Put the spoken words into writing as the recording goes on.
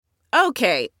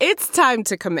Okay, it's time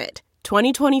to commit.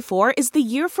 2024 is the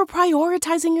year for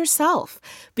prioritizing yourself.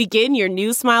 Begin your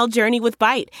new smile journey with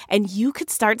Byte, and you could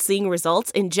start seeing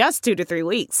results in just 2 to 3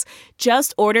 weeks.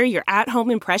 Just order your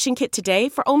at-home impression kit today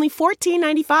for only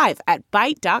 $14.95 at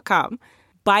Byte.com.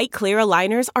 Byte Clear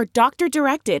aligners are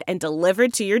doctor-directed and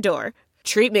delivered to your door.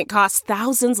 Treatment costs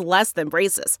thousands less than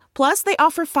braces. Plus, they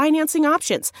offer financing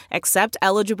options, accept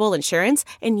eligible insurance,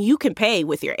 and you can pay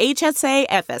with your HSA,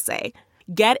 FSA.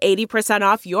 Get 80%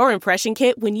 off your impression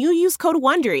kit when you use code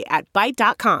WONDERY at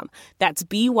Byte.com. That's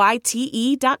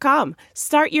BYTE.com.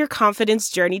 Start your confidence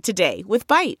journey today with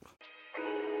Byte.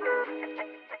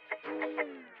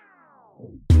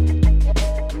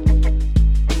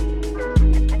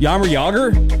 Yammer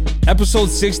Yager, episode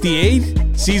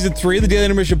 68, season 3 of the Daily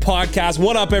Intermission podcast.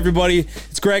 What up, everybody?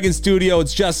 It's Greg in studio.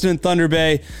 It's Justin in Thunder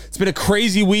Bay. It's been a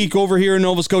crazy week over here in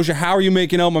Nova Scotia. How are you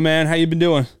making out, my man? How you been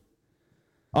doing?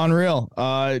 Unreal.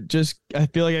 I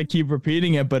feel like I keep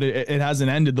repeating it, but it hasn't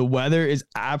ended. The weather is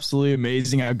absolutely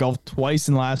amazing. I golfed twice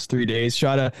in the last 3 days.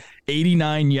 Shot a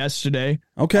 89 yesterday.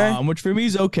 Okay. Which for me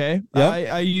is okay.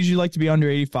 Yep. I usually like to be under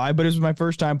 85, but it was my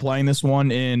first time playing this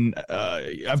one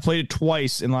I've played it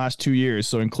twice in the last 2 years,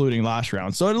 so including last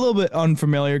round. So a little bit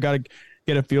unfamiliar. Got to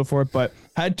get a feel for it, but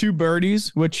had 2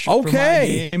 birdies, which for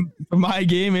my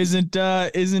game isn't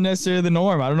necessarily the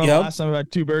norm. I don't know the last time I've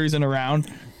had 2 birdies in a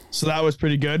round. So that was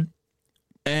pretty good.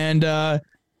 And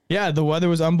yeah, the weather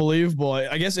was unbelievable.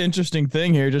 I guess interesting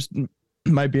thing here, just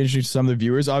might be interesting to some of the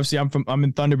viewers. Obviously, I'm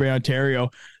in Thunder Bay,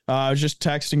 Ontario. I was just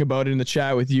texting about it in the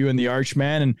chat with you and the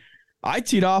Archman, and I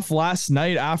teed off last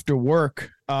night after work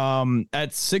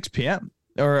at 6 p.m.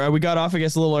 Or we got off, I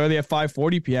guess, a little early at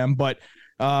 5:40 p.m. But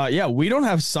yeah, we don't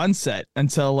have sunset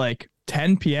until like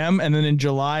 10 p.m. And then in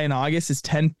July and August, it's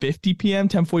 10:50 p.m.,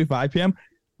 10:45 p.m.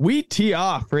 We tee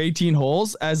off for 18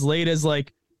 holes as late as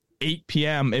like 8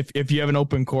 p.m. if you have an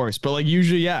open course. But like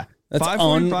usually, yeah,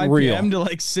 5:45 p.m. to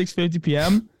like 6:50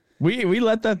 p.m. We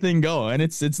let that thing go, and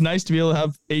it's nice to be able to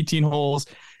have 18 holes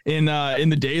in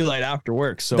the daylight after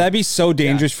work. So that'd be so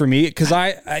dangerous for me because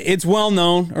it's well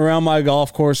known around my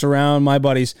golf course, around my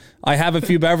buddies. I have a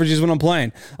few beverages when I'm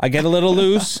playing. I get a little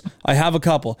loose. I have a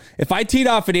couple. If I teed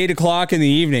off at 8 o'clock in the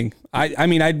evening, I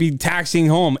mean I'd be taxiing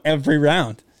home every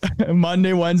round.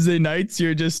 Monday, Wednesday nights,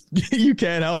 you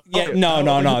can't help. Yeah, no.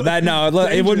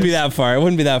 It wouldn't be that far.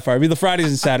 It'd be the Fridays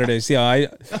and Saturdays. Yeah,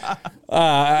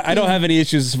 I don't have any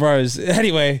issues as far as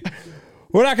anyway.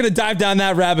 We're not going to dive down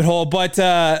that rabbit hole, but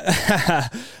no,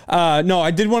 I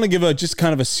did want to give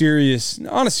on a serious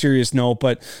note,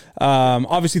 but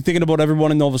obviously thinking about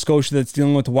everyone in Nova Scotia that's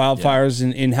dealing with the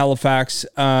wildfires in Halifax.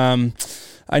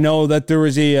 I know that there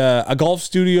was a golf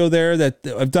studio there that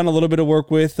I've done a little bit of work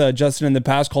with, Justin, in the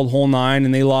past called Hole 9,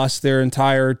 and they lost their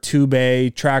entire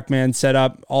 2-bay TrackMan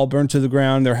setup, all burned to the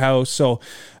ground, their house. So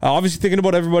obviously thinking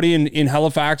about everybody in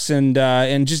Halifax and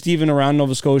just even around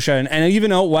Nova Scotia and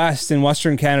even out west in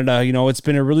Western Canada. You know, it's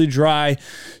been a really dry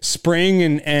spring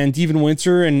and even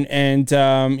winter, and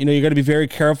you know, you got to be very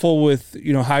careful with,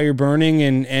 you know, how you're burning.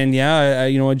 And yeah,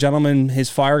 you know, a gentleman, his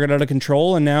fire got out of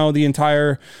control, and now the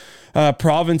entire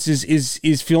province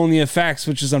is feeling the effects,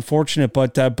 which is unfortunate,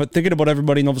 but thinking about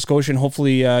everybody in Nova Scotia, and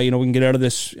hopefully you know, we can get out of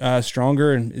this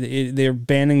stronger. And they're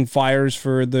banning fires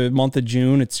for the month of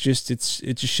June. It's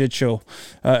a shit show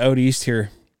out east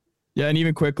here. Yeah, and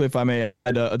even quickly, if I may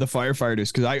add, the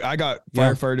firefighters, because I got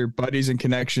firefighter buddies and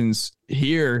connections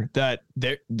here that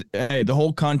the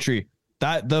whole country,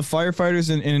 that the firefighters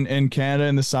in Canada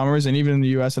in the summers and even in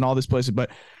the US and all these places,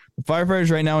 but the firefighters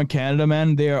right now in Canada,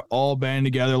 man, they are all banding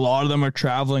together. A lot of them are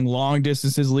traveling long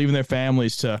distances, leaving their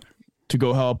families to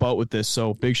go help out with this.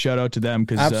 So big shout out to them,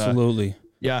 because absolutely,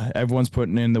 yeah, everyone's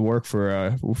putting in the work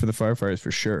for the firefighters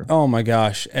for sure. Oh my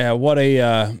gosh, what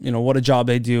a job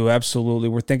they do. Absolutely,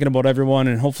 we're thinking about everyone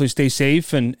and hopefully stay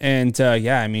safe and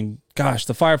yeah, I mean, gosh,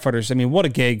 the firefighters. I mean, what a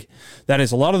gig that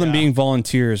is. A lot of them being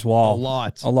volunteer as well.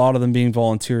 A lot of them being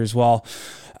volunteer as well.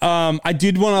 I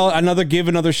did want to give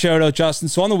another shout out, Justin.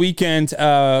 So on the weekend,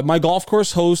 my golf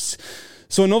course hosts,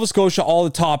 so in Nova Scotia, all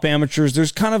the top amateurs,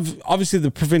 there's kind of obviously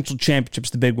the provincial championship's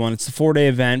the big one. It's the 4-day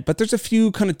event, but there's a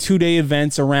few kind of 2-day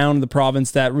events around the province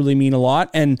that really mean a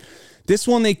lot. And this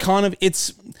one,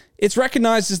 it's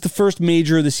recognized as the first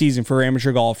major of the season for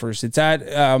amateur golfers. It's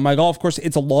at my golf course.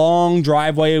 It's a long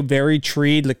driveway, very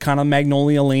treed, like kind of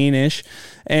Magnolia Lane-ish.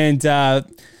 And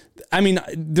I mean,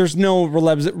 there's no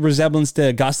resemblance to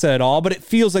Augusta at all, but it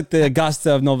feels like the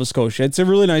Augusta of Nova Scotia. It's a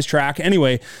really nice track.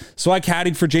 Anyway, so I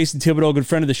caddied for Jason Thibodeau, a good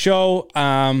friend of the show.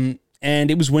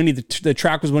 and it was windy. The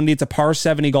track was windy. It's a par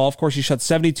 70 golf course. He shot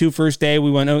 72 first day.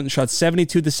 We went out and shot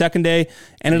 72 the second day.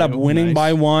 Ended up winning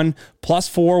by 1.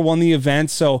 +4 won the event.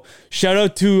 So shout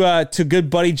out to good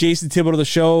buddy Jason Thibodeau of the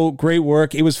show. Great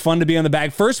work. It was fun to be on the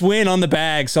bag. First win on the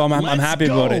bag. So I'm happy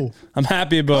about it. I'm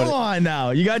happy about it. Come on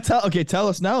now. You got to tell. Okay, tell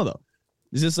us now though.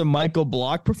 Is this a Michael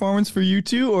Block performance for you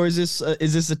two, or is this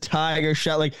a Tiger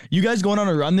shot? Like, you guys going on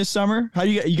a run this summer? How do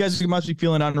you guys must be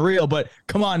feeling unreal? But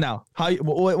come on now,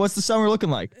 what's the summer looking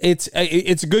like? It's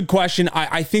a good question.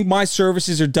 I think my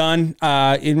services are done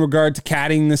in regard to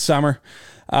caddying this summer.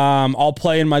 I'll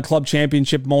play in my club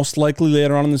championship most likely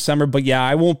later on in the summer, but yeah,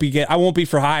 I won't be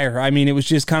for hire. I mean, it was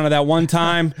just kind of that one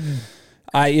time.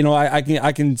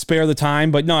 I can spare the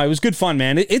time, but no, it was good fun,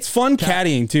 man. It's fun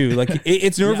caddying too. Like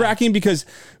it's nerve wracking because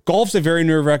golf's a very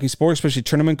nerve wracking sport, especially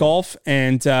tournament golf.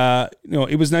 And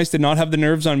it was nice to not have the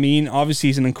nerves on me. And obviously,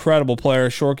 he's an incredible player.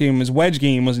 Short game, his wedge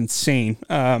game was insane.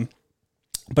 But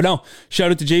no,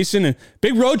 shout out to Jason and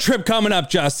big road trip coming up,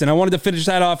 Justin. I wanted to finish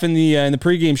that off in the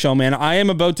pregame show, man. I am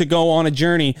about to go on a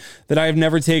journey that I have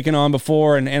never taken on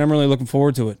before, and I'm really looking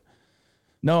forward to it.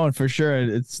 No, and for sure,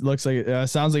 it sounds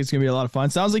like it's gonna be a lot of fun.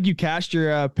 Sounds like you cashed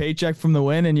your paycheck from the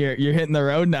win, and you're hitting the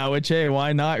road now. Which, hey,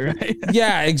 why not, right?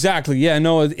 Yeah, exactly. Yeah,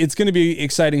 no, it's gonna be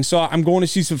exciting. So I'm going to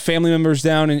see some family members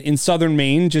down in southern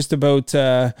Maine. Just about,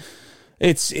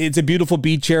 it's a beautiful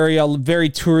beach area, a very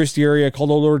touristy area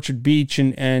called Old Orchard Beach,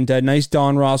 and a nice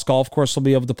Don Ross golf course will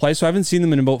be able to play. So I haven't seen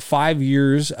them in about 5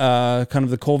 years. Kind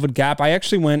of the COVID gap. I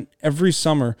actually went every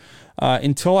summer.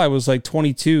 Until I was like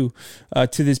 22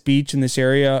 to this beach in this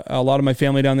area. A lot of my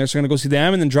family down there, so I'm going to go see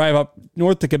them and then drive up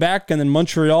north to Quebec and then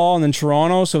Montreal and then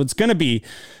Toronto. So it's going to be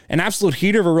an absolute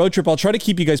heater of a road trip. I'll try to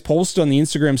keep you guys posted on the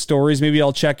Instagram stories. Maybe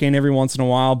I'll check in every once in a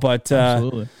while, but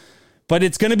absolutely. But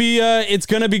it's gonna be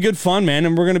good fun, man,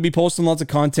 and we're gonna be posting lots of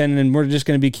content, and we're just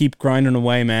gonna keep grinding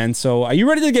away, man. So, are you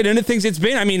ready to get into things? It's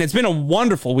been a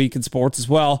wonderful week in sports as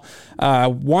well.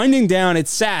 Winding down,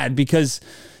 it's sad because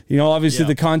obviously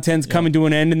the content's coming to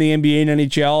an end in the NBA and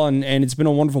NHL, and it's been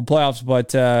a wonderful playoffs.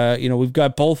 But we've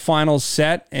got both finals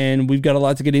set, and we've got a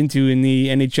lot to get into in the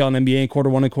NHL and NBA in quarter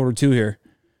 1 and quarter 2 here.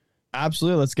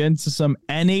 Absolutely, let's get into some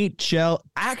NHL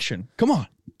action. Come on.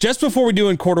 Just before we do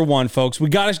in quarter 1, folks, we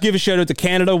got to give a shout out to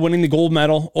Canada winning the gold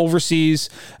medal overseas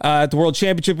at the World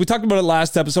Championship. We talked about it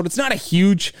last episode. It's not a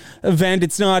huge event.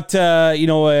 It's not,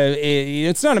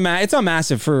 it's not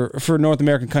massive for North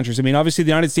American countries. I mean, obviously the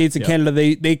United States and Canada,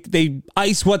 they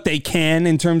ice what they can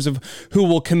in terms of who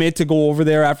will commit to go over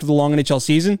there after the long NHL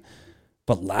season.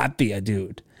 But Latvia,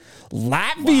 dude.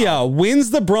 Latvia wins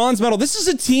the bronze medal. This is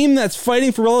a team that's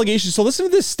fighting for relegation. So listen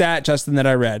to this stat, Justin, that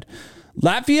I read.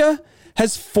 Latvia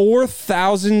has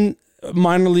 4,000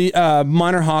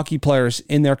 minor hockey players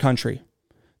in their country.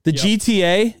 The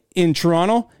GTA in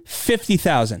Toronto,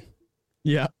 50,000.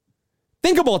 Yeah.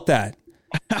 Think about that.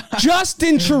 Just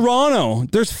in Toronto,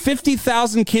 there's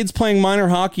 50,000 kids playing minor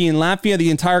hockey. In Latvia, the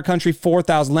entire country,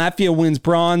 4,000. Latvia wins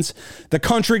bronze. The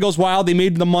country goes wild. They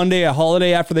made the Monday a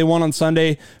holiday after they won on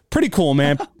Sunday. Pretty cool,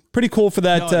 man. Pretty cool for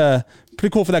that.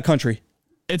 Pretty cool for that country.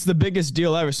 It's the biggest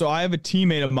deal ever. So I have a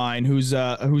teammate of mine who's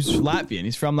Latvian.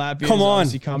 He's from Latvia. Come on.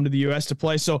 He's come to the U.S. to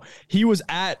play. So he was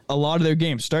at a lot of their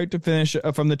games, start to finish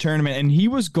from the tournament, and he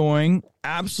was going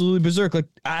absolutely berserk, like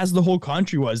as the whole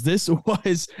country was. This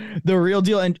was the real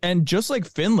deal. And just like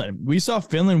Finland, we saw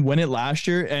Finland win it last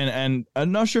year, and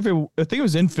I'm not sure I think it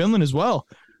was in Finland as well.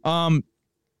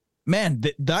 Man,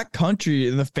 that country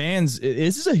and the fans,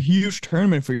 this is a huge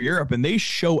tournament for Europe, and they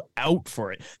show out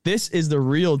for it. This is the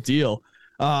real deal.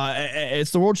 It's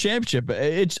the World Championship.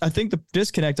 I think the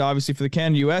disconnect, obviously, for the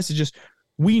Canada-US is just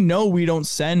we know we don't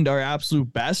send our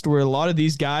absolute best, where a lot of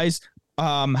these guys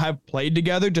have played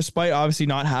together, despite obviously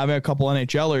not having a couple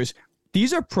NHLers.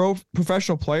 These are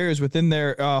professional players within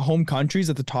their home countries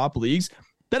at the top leagues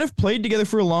that have played together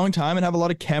for a long time and have a lot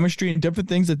of chemistry and different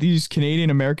things that these Canadian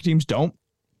American teams don't.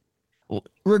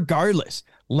 Regardless,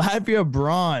 Latvia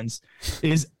bronze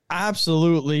is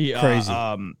absolutely crazy,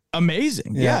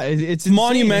 amazing. Yeah, it's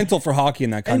monumental for hockey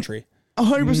in that country.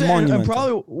 100%. And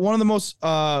probably one of the most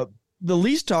the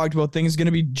least talked about things is going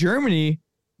to be Germany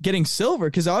getting silver,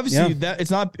 because obviously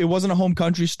it wasn't a home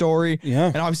country story. Yeah,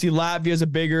 and obviously Latvia is a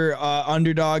bigger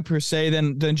underdog per se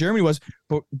than Germany was.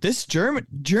 But this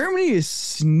Germany is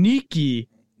sneaky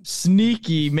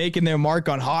making their mark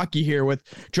on hockey here with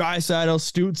Draisaitl,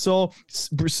 Stützle,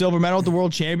 silver medal at the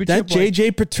World Championship. That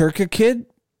JJ Peterka kid,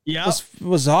 Yeah,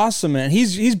 was awesome, man.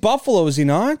 He's Buffalo, is he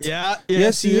not? Yeah,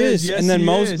 yes, he is. Yes, and then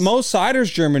Mo Sider's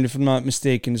German, if I'm not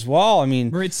mistaken, as well. I mean,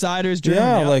 Great Sider's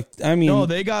German. Yeah, no,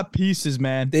 they got pieces,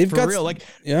 man. They've got real.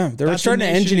 They're starting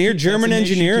to engineer German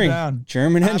engineering.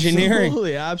 German engineering.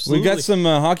 Absolutely. We got some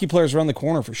hockey players around the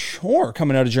corner for sure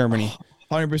coming out of Germany.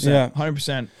 100%.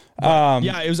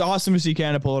 100%. It was awesome to see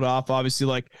Canada pull it off.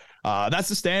 Obviously, that's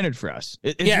the standard for us.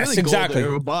 It's really exactly.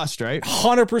 Or bust, right?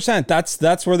 100%.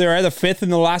 That's where they're at, the 5th in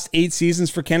the last 8 seasons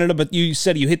for Canada. But you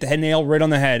said you hit the head nail right on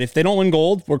the head. If they don't win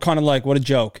gold, we're kind of like, what a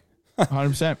joke.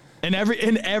 100%. In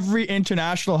every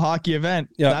international hockey event,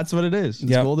 that's what it is.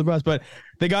 It's gold or bust. But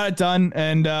they got it done,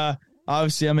 and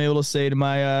obviously, I'm able to say to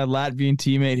my Latvian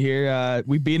teammate here,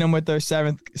 we beat them with our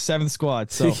seventh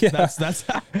squad. So that's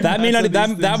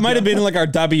that might have been like our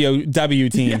W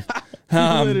team.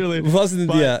 Literally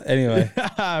wasn't. Anyway,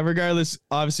 regardless,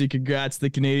 obviously, congrats to the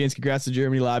Canadians, congrats to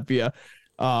Germany, Latvia.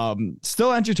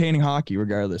 Still entertaining hockey,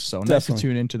 regardless. So nice to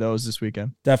tune into those this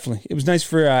weekend. Definitely, it was nice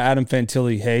for Adam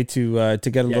Fantilli, to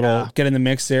get in the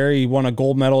mix there. He won a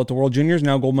gold medal at the World Juniors,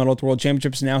 now gold medal at the World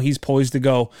Championships. Now he's poised to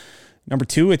go. Number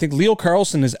 2, I think Leo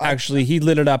Carlsson is he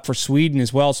lit it up for Sweden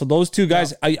as well. So those two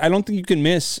guys, I don't think you can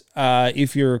miss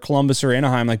if you're Columbus or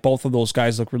Anaheim. Like both of those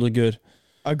guys look really good.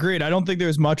 Agreed. I don't think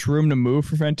there's much room to move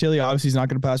for Fantilli. Obviously, he's not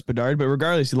going to pass Bedard, but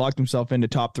regardless, he locked himself into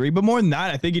top 3. But more than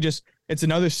that, I think it's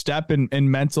another step in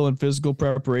mental and physical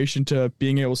preparation to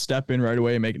being able to step in right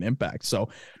away and make an impact. So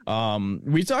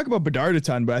we talk about Bedard a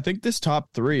ton, but I think this top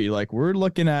 3, like we're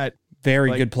looking at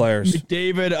very good players.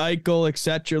 David, Eichel,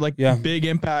 etc. Big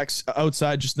impacts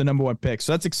outside just the number 1 pick.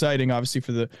 So that's exciting, obviously,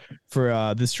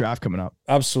 for this draft coming up.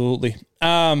 Absolutely.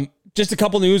 Just a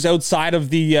couple news outside of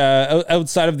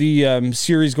the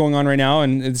series going on right now,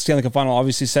 and the Stanley Cup final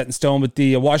obviously set in stone. But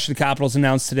the Washington Capitals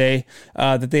announced today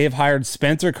that they have hired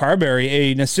Spencer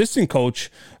Carberry, an assistant coach,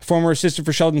 former assistant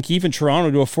for Sheldon Keefe in Toronto,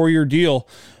 to a 4-year deal.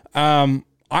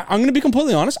 I'm going to be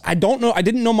completely honest. I don't know. I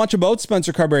didn't know much about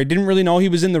Spencer Carberry. I didn't really know he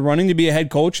was in the running to be a head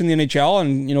coach in the NHL.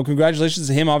 And, congratulations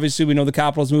to him. Obviously, we know the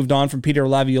Capitals moved on from Peter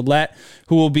Laviolette,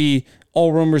 who will be,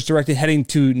 all rumors, directly heading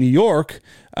to New York.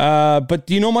 But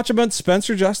do you know much about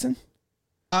Spencer, Justin?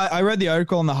 I read the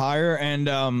article on the hire, and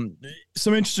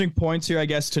some interesting points here, I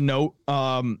guess, to note.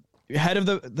 Head of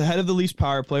the Leafs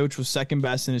power play, which was second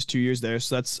best in his 2 years there.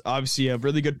 So that's obviously a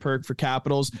really good perk for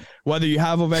Capitals, whether you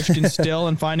have Ovechkin still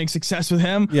and finding success with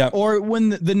him, or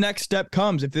when the next step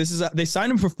comes. If this is they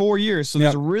signed him for 4 years, so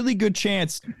there's a really good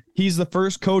chance he's the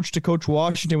first coach to coach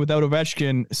Washington without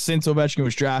Ovechkin since Ovechkin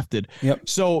was drafted.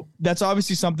 So that's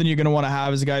obviously something you're going to want to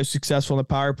have as a guy who's successful in the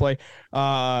power play,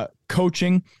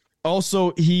 coaching.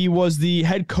 Also, he was the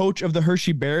head coach of the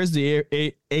Hershey Bears, the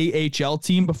AHL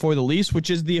team before the Leafs,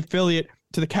 which is the affiliate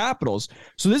to the Capitals.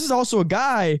 So this is also a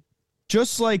guy,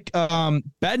 just like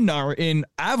Bednar in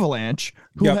Avalanche,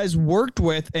 who has worked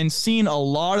with and seen a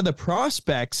lot of the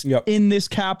prospects in this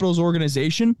Capitals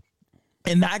organization.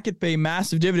 And that could pay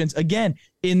massive dividends. Again,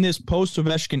 in this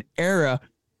post-Ovechkin era,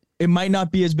 it might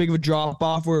not be as big of a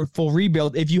drop-off or a full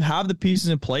rebuild if you have the pieces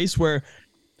in place where,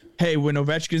 hey, when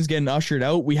Ovechkin's getting ushered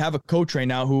out, we have a coach right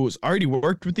now who's already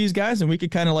worked with these guys, and we could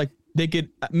kind of they could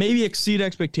maybe exceed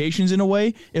expectations in a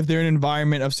way if they're in an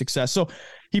environment of success. So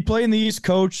he played in the East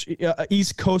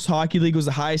Coast Hockey League was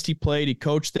the highest he played. He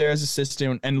coached there as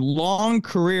assistant and long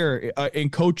career in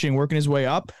coaching, working his way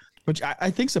up, which I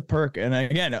think is a perk. And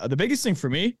again, the biggest thing for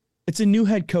me, it's a new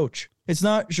head coach. It's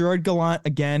not Gerard Gallant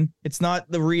again. It's not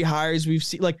the rehires we've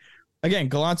seen. Again,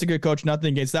 Gallant's a good coach, nothing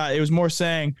against that. It was more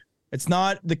saying, it's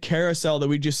not the carousel that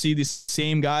we just see these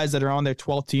same guys that are on their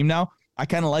 12th team now. I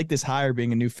kind of like this hire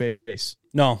being a new face.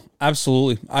 No,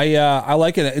 absolutely. I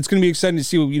like it. It's going to be exciting to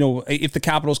see, if the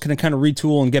Capitals can kind of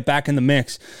retool and get back in the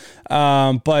mix.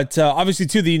 But obviously,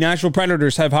 too, the Nashville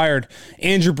Predators have hired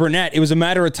Andrew Burnett. It was a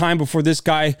matter of time before this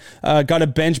guy got a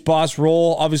bench boss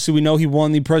role. Obviously, we know he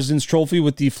won the President's Trophy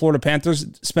with the Florida Panthers,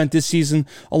 spent this season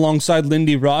alongside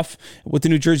Lindy Ruff with the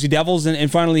New Jersey Devils, and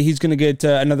finally, he's going to get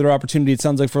another opportunity, it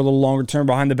sounds like, for a little longer term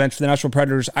behind the bench for the Nashville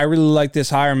Predators. I really like this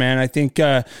hire, man. I think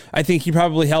he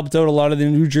probably helped out a lot of the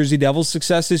New Jersey Devils'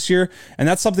 success this year, and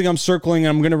that's something I'm circling.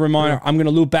 I'm going to remind. I'm going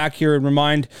to loop back here and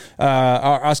remind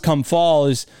us come fall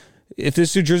is, if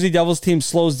this New Jersey Devils team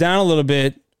slows down a little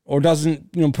bit or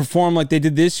doesn't, perform like they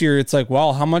did this year, it's like,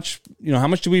 well, how much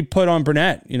do we put on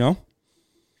Burnett, Yeah,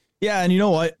 and you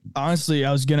know what? Honestly,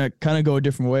 I was going to kind of go a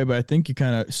different way, but I think you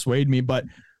kind of swayed me. But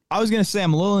I was going to say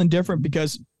I'm a little indifferent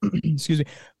because, excuse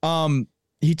me,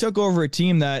 he took over a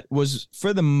team that was,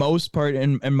 for the most part,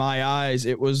 in my eyes,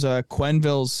 it was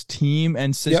Quenneville's team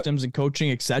and systems and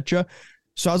coaching, etc.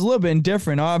 So I was a little bit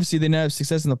indifferent. Obviously, they didn't have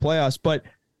success in the playoffs, but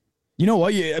You know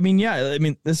what? I mean,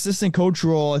 the assistant coach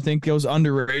role, I think, was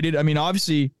underrated. I mean,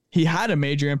 obviously, he had a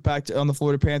major impact on the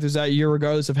Florida Panthers that year,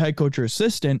 regardless of head coach or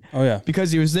assistant. Oh, yeah.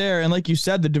 Because he was there. And like you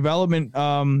said, the development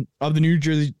of the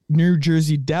New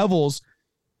Jersey Devils.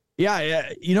 Yeah.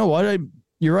 You know what?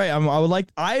 You're right.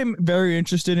 I am very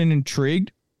interested and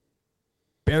intrigued.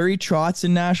 Barry Trotz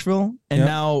in Nashville, and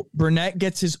now Burnett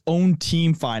gets his own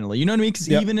team finally. You know what I mean? Because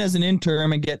even as an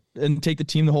interim and take the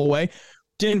team the whole way,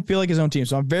 didn't feel like his own team.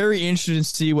 So I'm very interested to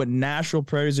see what Nashville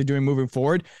Predators are doing moving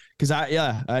forward. Because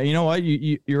you know what?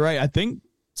 You're right. I think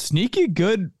sneaky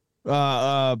good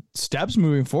steps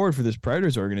moving forward for this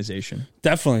Predators organization.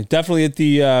 Definitely at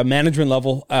the management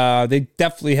level, they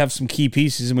definitely have some key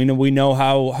pieces, and we know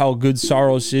how good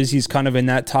Saros is. He's kind of in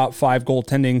that top 5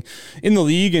 goaltending in the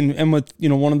league, and with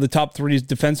one of the top 3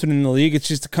 defensemen in the league. It's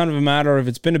just kind of a matter of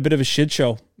it's been a bit of a shit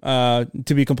show, to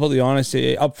be completely honest,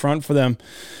 up front for them,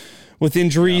 with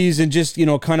injuries and just,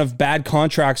 kind of bad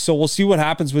contracts. So we'll see what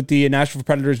happens with the Nashville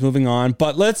Predators moving on.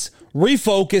 But let's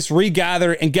refocus,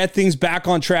 regather, and get things back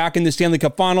on track in the Stanley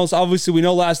Cup Finals. Obviously, we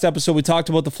know last episode we talked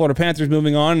about the Florida Panthers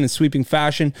moving on in a sweeping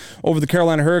fashion over the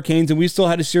Carolina Hurricanes, and we still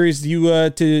had a series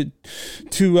to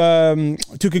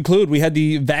conclude. We had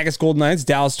the Vegas Golden Knights,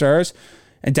 Dallas Stars.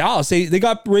 And Dallas, they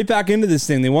got right back into this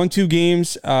thing. They won 2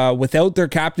 games without their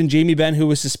captain, Jamie Benn, who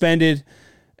was suspended.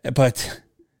 But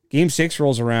Game 6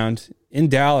 rolls around in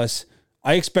Dallas.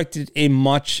 I expected a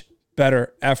much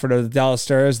better effort of the Dallas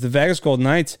Stars. The Vegas Golden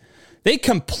Knights, they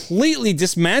completely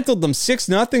dismantled them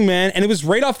 6-0, man. And it was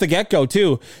right off the get-go,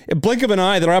 too. In blink of an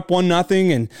eye, they're up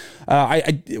 1-0.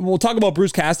 And we'll talk about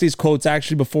Bruce Cassidy's quotes,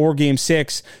 actually, before Game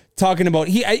 6, talking about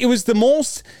it was the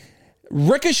most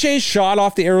ricochet shot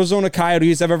off the Arizona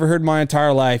Coyotes I've ever heard in my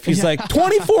entire life. He's like,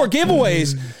 24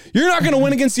 giveaways. You're not going to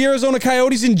win against the Arizona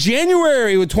Coyotes in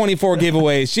January with 24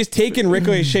 giveaways. Just taking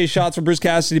ricochet shots from Bruce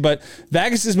Cassidy. But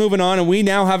Vegas is moving on, and we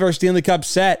now have our Stanley Cup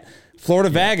set.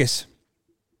 Florida-Vegas.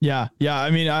 Yeah.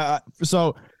 I mean,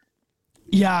 so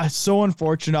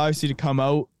unfortunate, obviously, to come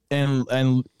out and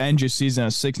end your season a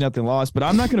 6-0 loss. But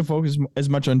I'm not going to focus as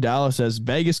much on Dallas as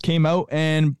Vegas came out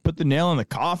and put the nail in the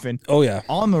coffin. Oh, yeah.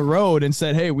 On the road and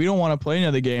said, hey, we don't want to play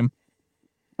another game.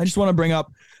 I just want to bring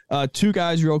up 2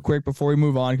 guys real quick before we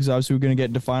move on, because obviously we're going to get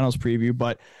into finals preview.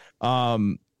 But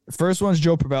first one's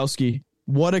Joe Pavelski.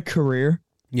 What a career.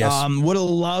 Yes. Would have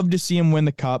loved to see him win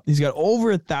the cup. He's got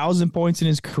over 1,000 points in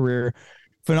his career.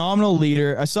 Phenomenal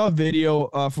leader. I saw a video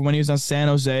from when he was on San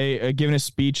Jose giving a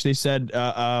speech. They said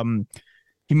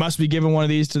he must be giving one of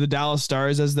these to the Dallas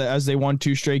Stars as they won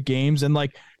 2 straight games. And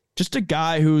like, just a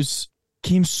guy who's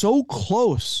came so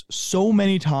close so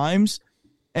many times,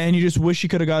 and you just wish he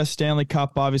could have got a Stanley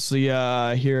Cup, obviously,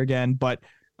 here again, but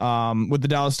with the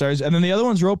Dallas Stars. And then the other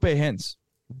one's Rope Hintz.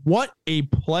 What a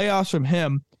playoffs from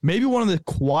him. Maybe one of the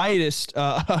quietest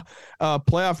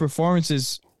playoff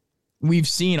performances we've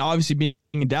seen, obviously being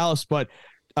in Dallas, but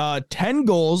 10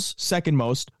 goals, second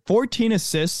most, 14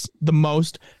 assists, the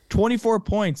most, 24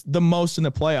 points, the most in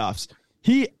the playoffs.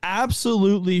 He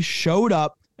absolutely showed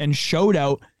up and showed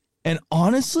out, and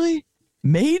honestly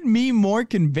made me more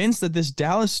convinced that this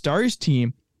Dallas Stars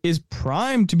team is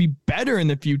primed to be better in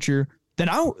the future than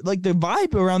like the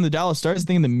vibe around the Dallas Stars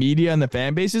thing in the media and the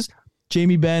fan bases.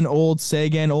 Jamie Benn, old.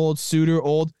 Sagan, old. Suter,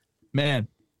 old. Man,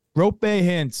 Rope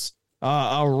Hintz,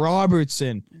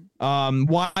 Robertson,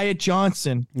 Wyatt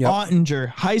Johnson,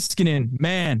 Ottinger, Heiskanen.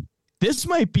 Man, this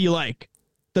might be like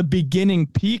the beginning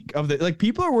peak of the, like,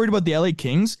 people are worried about the LA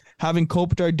Kings having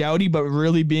Kopitar, Doughty, but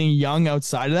really being young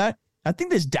outside of that. I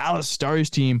think this Dallas Stars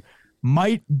team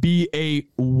might be a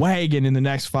wagon in the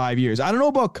next 5 years. I don't know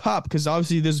about Cup, because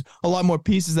obviously there's a lot more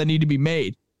pieces that need to be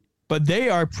made, but they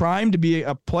are primed to be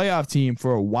a playoff team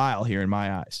for a while here in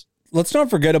my eyes. Let's not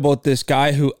forget about this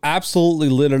guy who absolutely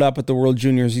lit it up at the World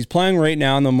Juniors. He's playing right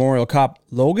now in the Memorial Cup.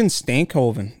 Logan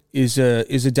Stankoven is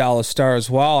a Dallas Star as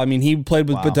well. I mean, he played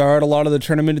with Bedard a lot of the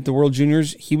tournament at the World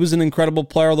Juniors. He was an incredible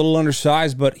player, a little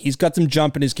undersized, but he's got some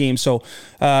jump in his game. So,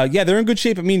 they're in good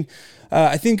shape. I mean,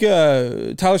 I think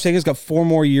Tyler Seguin's got 4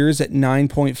 more years at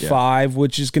 9.5,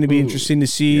 which is going to be interesting to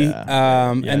see.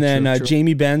 And then true.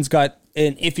 Jamie Benn's got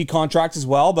an iffy contract as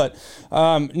well, but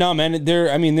no, man, they're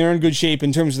in good shape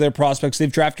in terms of their prospects.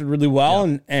 They've drafted really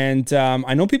well, and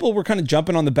I know people were kind of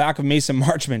jumping on the back of Mason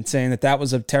Marchment, saying that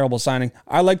was a terrible signing.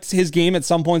 I liked his game at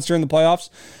some points during the playoffs,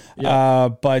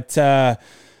 but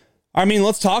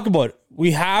let's talk about it.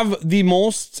 We have the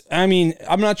most, I'm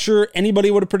not sure anybody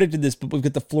would have predicted this, but we've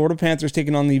got the Florida Panthers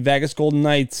taking on the Vegas Golden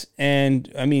Knights,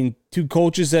 and 2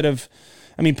 coaches that have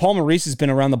I mean, Paul Maurice has been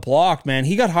around the block, man.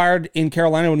 He got hired in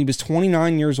Carolina when he was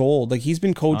 29 years old. Like, he's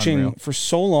been coaching for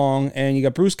so long. And you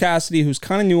got Bruce Cassidy, who's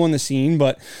kind of new on the scene,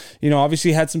 but,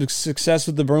 obviously had some success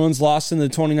with the Bruins, lost in the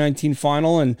 2019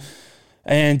 final. And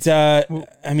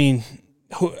I mean,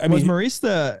 was Maurice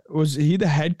was he the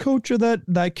head coach of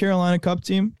that Carolina Cup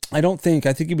team? I don't think.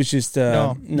 I think he was just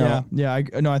no. Yeah.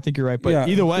 I think you're right. But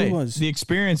either way, the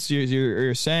experience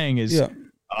you're saying is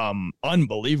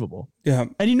unbelievable. Yeah.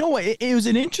 And you know what? It was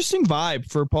an interesting vibe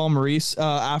for Paul Maurice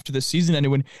after the season ended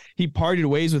when he parted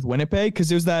ways with Winnipeg, because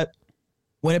there's that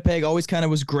Winnipeg always kind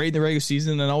of was great in the regular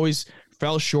season and always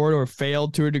fell short or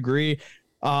failed to a degree.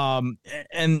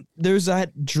 And there's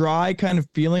that dry kind of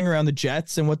feeling around the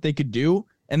Jets and what they could do.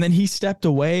 And then he stepped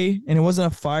away, and it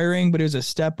wasn't a firing, but it was a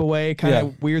step away kind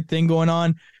of weird thing going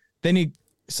on. Then he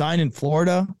signed in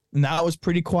Florida, and that was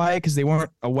pretty quiet because they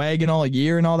weren't a wagon all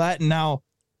year and all that. And now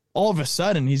all of a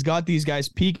sudden he's got these guys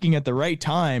peaking at the right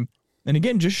time. And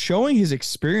again, just showing his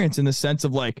experience in the sense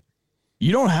of like,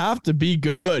 you don't have to be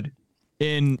good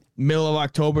in middle of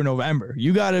October, November.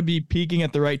 You got to be peaking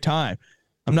at the right time.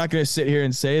 I'm not going to sit here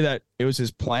and say that it was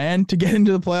his plan to get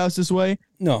into the playoffs this way.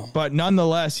 No. But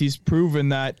nonetheless, he's proven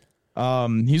that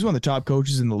he's one of the top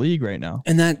coaches in the league right now.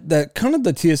 And that kind of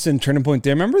the TSN turning point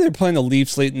there. Remember they're playing the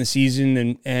Leafs late in the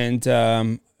season,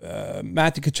 and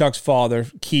Matthew Tkachuk's father,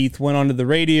 Keith, went onto the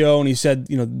radio and he said,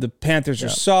 the Panthers are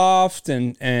soft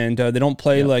and they don't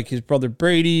play like his brother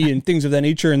Brady and things of that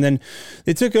nature. And then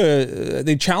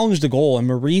they challenged a goal, and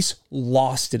Maurice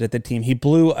lost it at the team. He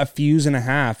blew a fuse and a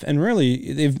half, and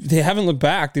really they haven't looked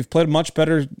back. They've played much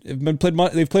better. They've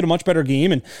played a much better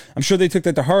game, and I'm sure they took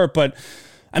that to heart. But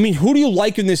I mean, who do you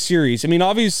like in this series? I mean,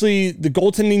 obviously the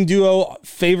goaltending duo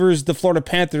favors the Florida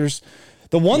Panthers.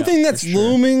 The one thing that's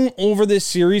looming over this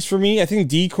series for me, I think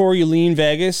decor, you lean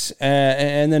Vegas,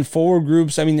 and then forward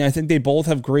groups. I mean, I think they both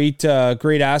have great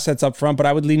assets up front, but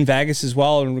I would lean Vegas as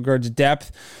well in regards to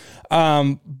depth.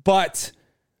 But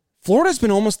Florida's been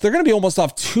they're going to be almost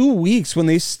off 2 weeks when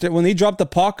they drop the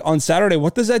puck on Saturday.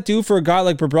 What does that do for a guy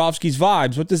like Bobrovsky's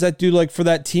vibes? What does that do like for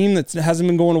that team that hasn't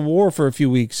been going to war for a few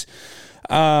weeks?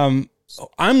 I'm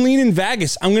leaning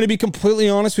Vegas. I'm going to be completely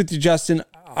honest with you, Justin.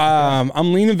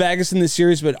 I'm leaning Vegas in this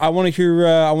series, but I want to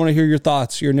hear your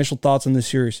thoughts, your initial thoughts on this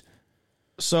series.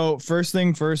 So first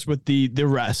thing first with the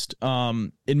rest,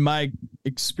 in my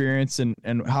experience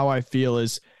and how I feel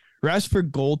is rest for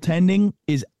goaltending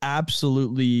is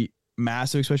absolutely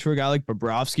massive, especially for a guy like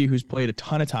Bobrovsky, who's played a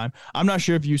ton of time. I'm not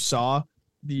sure if you saw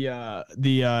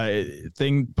the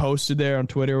thing posted there on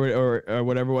Twitter or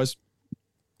whatever it was.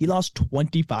 He lost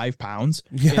 25 pounds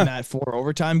in that 4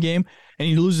 overtime game, and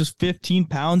he loses 15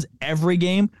 pounds every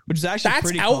game, which is actually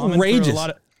pretty outrageous.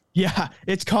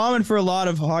 It's common for a lot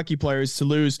of hockey players to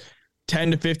lose 10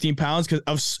 to 15 pounds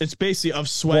because it's basically of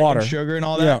sweat and sugar and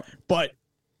all that. Yeah. But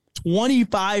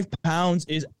 25 pounds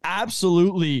is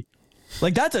absolutely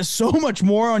like that's so much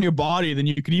more on your body than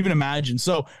you could even imagine.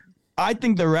 So I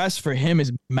think the rest for him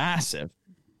is massive.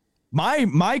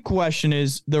 My question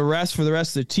is the rest for the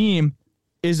rest of the team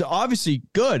is obviously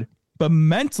good, but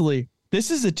mentally, this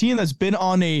is a team that's been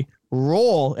on a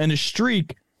roll and a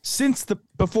streak since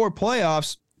before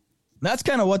playoffs. That's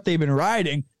kind of what they've been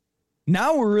riding.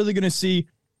 Now we're really going to see,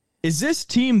 is this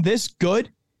team this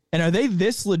good? And are they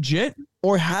this legit?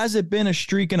 Or has it been a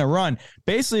streak and a run?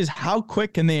 Basically, is how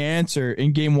quick can they answer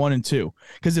in game 1 and 2?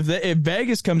 Because if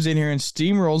Vegas comes in here and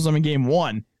steamrolls them in game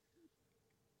 1,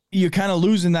 you're kind of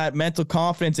losing that mental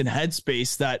confidence and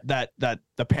headspace that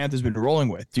the Panthers been rolling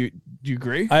with. Do you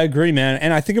agree? I agree, man.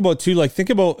 And I think about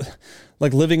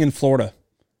living in Florida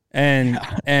and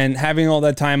having all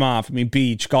that time off. I mean,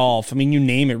 beach, golf. I mean, you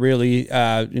name it, really.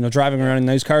 Driving around in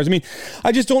nice cars. I mean,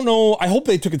 I just don't know. I hope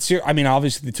they took it seriously. I mean,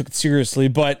 obviously they took it seriously,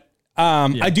 but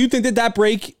I do think that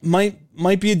break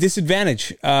might be a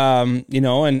disadvantage.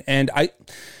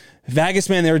 Vegas,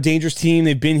 man, they're a dangerous team.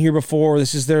 They've been here before.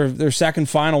 This is their second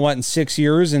final, in 6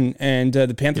 years, and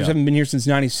the Panthers haven't been here since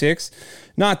 '96.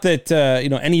 Not that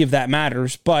any of that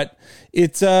matters, but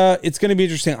it's going to be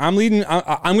interesting. I'm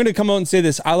going to come out and say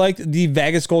this. I like the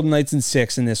Vegas Golden Knights in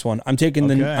 6 in this one. I'm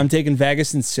taking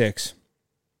Vegas in 6.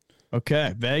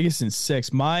 Okay, Vegas in 6.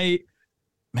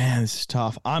 This is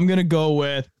tough. I'm gonna go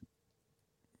with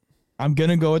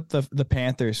the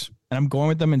Panthers. And I'm going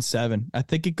with them in 7. I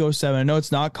think it goes 7. I know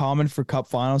it's not common for Cup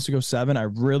finals to go 7. I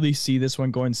really see this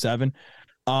one going 7.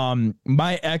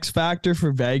 My X factor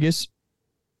for Vegas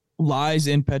lies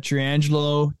in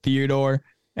Pietrangelo, Theodore,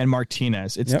 and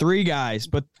Martinez. It's 3 guys,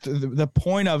 but the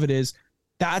point of it is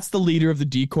that's the leader of the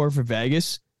decor for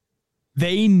Vegas.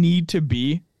 They need to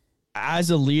be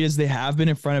as elite as they have been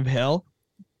in front of Hill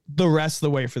the rest of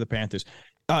the way for the Panthers.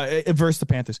 versus the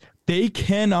Panthers. They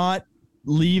cannot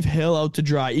leave Hill out to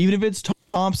dry. Even if it's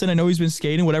Thompson, I know he's been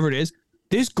skating, whatever it is.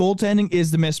 This goaltending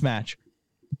is the mismatch.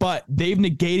 But they've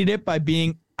negated it by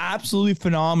being absolutely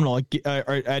phenomenal at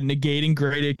negating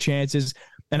graded chances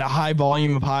and a high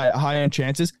volume of high-end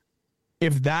chances.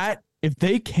 If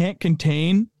they can't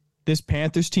contain this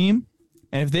Panthers team,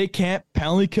 and if they can't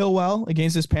penalty kill well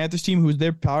against this Panthers team, whose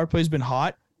their power play has been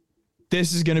hot,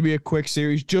 this is going to be a quick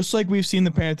series, just like we've seen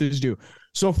the Panthers do.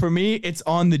 So for me, it's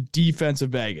on the defense of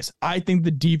Vegas. I think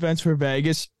the defense for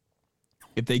Vegas,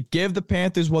 if they give the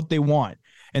Panthers what they want,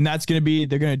 and that's going to be,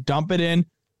 they're going to dump it in,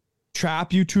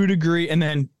 trap you to a degree, and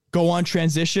then go on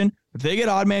transition. If they get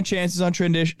odd man chances on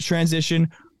transition,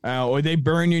 or they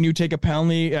burn you and you take a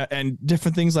penalty and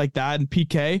different things like that and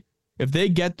PK, if they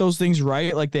get those things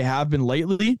right like they have been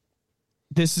lately,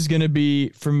 this is going to be,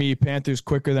 for me, Panthers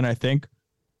quicker than I think.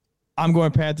 I'm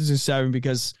going Panthers in 7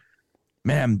 because,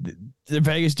 man, the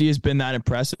Vegas D has been that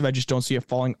impressive. I just don't see it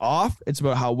falling off. It's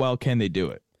about how well can they do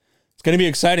it. It's going to be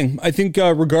exciting. I think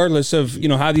regardless of,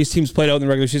 how these teams played out in the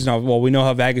regular season, well, we know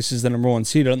how Vegas is the number 1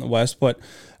 seed out in the West, but,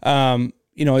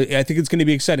 I think it's going to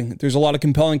be exciting. There's a lot of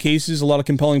compelling cases, a lot of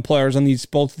compelling players on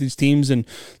both of these teams, and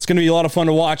it's going to be a lot of fun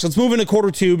to watch. Let's move into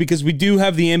quarter 2 because we do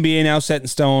have the NBA now set in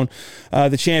stone,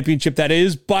 the championship that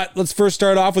is. But let's first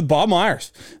start off with Bob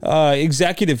Myers,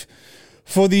 executive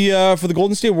for the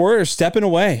Golden State Warriors, stepping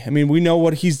away. I mean, we know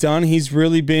what he's done. He's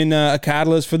really been a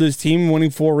catalyst for this team, winning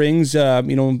 4 rings.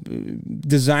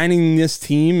 Designing this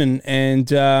team, and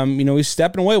he's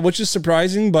stepping away, which is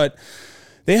surprising, but.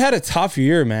 They had a tough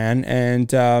year, man, and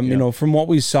from what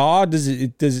we saw, does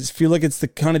it feel like it's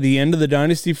the end of the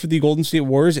dynasty for the Golden State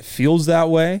Warriors? It feels that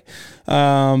way,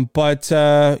 but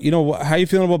how are you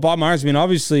feeling about Bob Myers? I mean,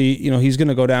 obviously, he's going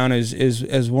to go down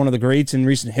as one of the greats in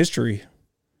recent history.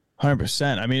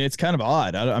 100%. I mean, it's kind of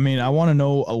odd. I want to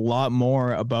know a lot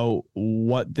more about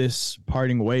what this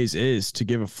parting ways is to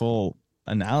give a full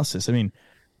analysis. I mean.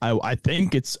 I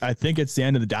think it's the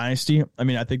end of the dynasty. I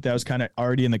mean, I think that was kind of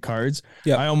already in the cards.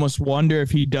 Yep. I almost wonder if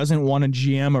he doesn't want to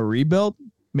GM a rebuild.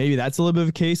 Maybe that's a little bit of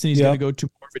a case, and he's going to go to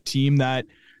more of a team that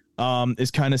is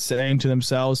kind of saying to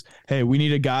themselves, hey, we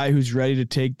need a guy who's ready to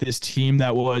take this team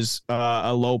that was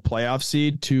a low playoff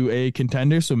seed to a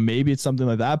contender. So maybe it's something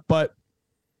like that. But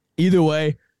either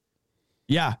way,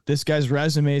 yeah, this guy's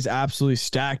resume is absolutely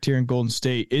stacked here in Golden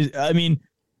State.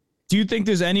 Do you think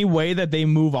there's any way that they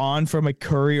move on from a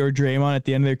Curry or Draymond at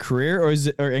the end of their career, or is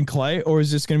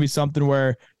this going to be something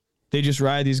where they just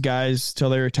ride these guys till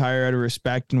they retire out of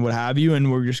respect and what have you,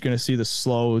 and we're just going to see the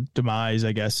slow demise,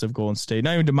 I guess, of Golden State?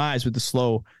 Not even demise, but the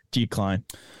slow decline.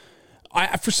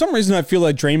 For some reason, I feel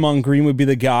like Draymond Green would be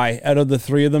the guy out of the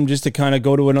 3 of them just to kind of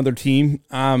go to another team.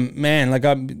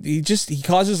 He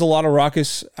causes a lot of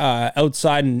ruckus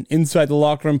outside and inside the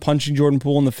locker room, punching Jordan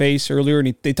Poole in the face earlier,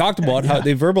 and they talked about how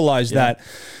they verbalized that,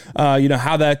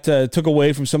 how that took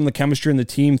away from some of the chemistry in the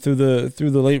team through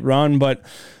the late run. But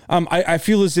I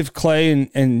feel as if Clay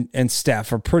and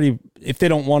Steph are pretty. If they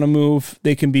don't want to move,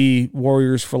 they can be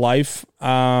Warriors for life.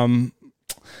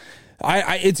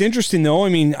 It's interesting though. I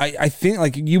mean, I think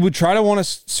like you would try to want to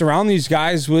surround these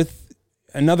guys with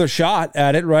another shot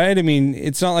at it, right? I mean,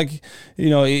 it's not like,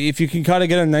 if you can kind of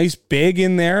get a nice big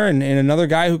in there and another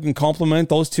guy who can complement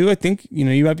those two, I think,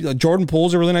 you might be like Jordan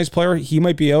Poole's a really nice player. He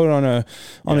might be out on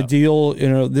a deal,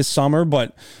 this summer,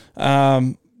 but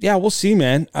we'll see,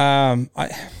 man.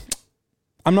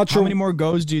 I'm not sure. How many more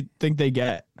goes do you think they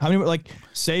get? How many,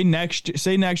 say next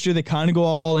year they kind of go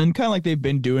all in, kind of like they've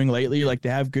been doing lately. Like they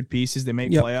have good pieces, they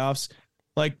make playoffs.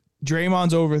 Like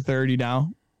Draymond's over 30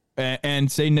 now,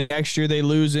 and say next year they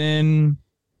lose in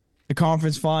the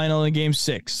conference final in Game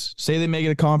 6. Say they make it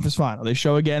a conference final, they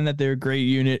show again that they're a great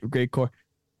unit, great core.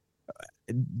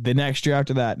 The next year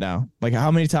after that, now, like how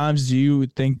many times do you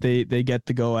think they get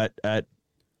to go at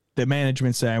the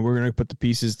management saying we're going to put the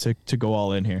pieces to go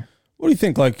all in here? What do you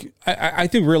think? Like, I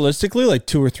think realistically, like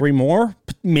 2 or 3 more,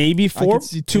 maybe 4,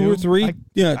 2 or 3.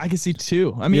 I can see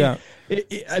 2. I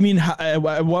mean,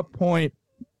 at what point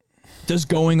does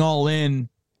going all in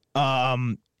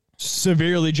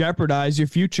severely jeopardize your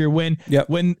future when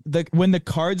the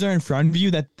cards are in front of you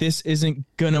that this isn't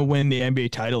gonna win the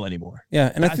NBA title anymore?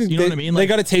 Yeah, and I think what I mean. They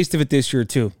got a taste of it this year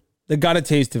too. They got a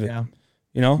taste of it. Yeah.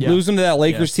 Losing to that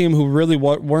Lakers team who really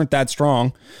weren't that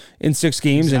strong in 6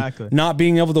 games and not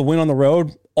being able to win on the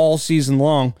road all season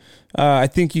long. I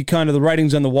think the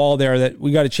writing's on the wall there that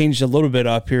we got to change a little bit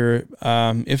up here.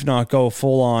 If not go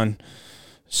full on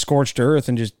scorched earth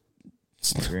and just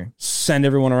send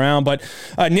everyone around. But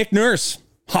Nick Nurse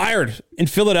hired in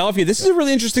Philadelphia. This is a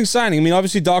really interesting signing. I mean,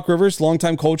 obviously Doc Rivers,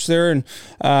 longtime coach there, and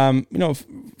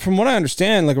from what I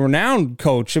understand, like a renowned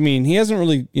coach. I mean, he hasn't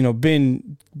really,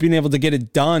 been able to get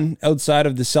it done outside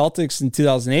of the Celtics in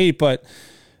 2008, but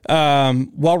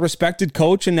well-respected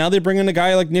coach. And now they bring in a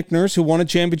guy like Nick Nurse, who won a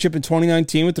championship in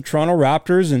 2019 with the Toronto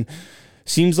Raptors, and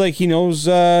seems like he knows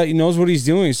what he's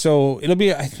doing. So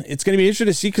it's going to be interesting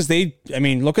to see, because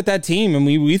look at that team, and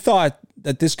we thought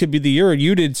that this could be the year,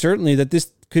 you did certainly, that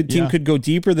this team could go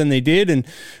deeper than they did. And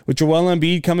with Joel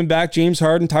Embiid coming back, James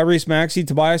Harden, Tyrese Maxey,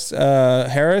 Tobias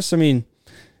Harris, it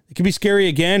could be scary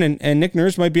again. And Nick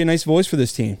Nurse might be a nice voice for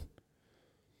this team.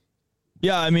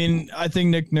 Yeah, I think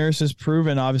Nick Nurse has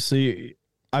proven, obviously,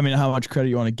 how much credit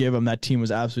you want to give him. That team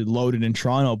was absolutely loaded in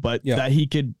Toronto, but that he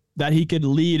could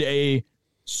lead a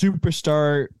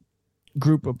superstar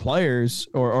group of players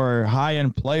or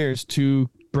high-end players to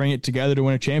bring it together to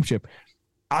win a championship.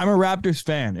 I'm a Raptors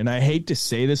fan, and I hate to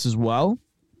say this as well,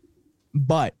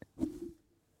 but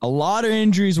a lot of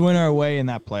injuries went our way in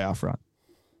that playoff run.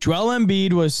 Joel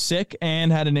Embiid was sick and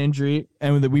had an injury,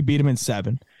 and we beat him in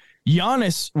 7.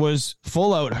 Giannis was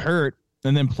full out hurt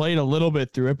and then played a little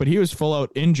bit through it, but he was full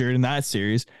out injured in that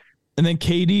series. And then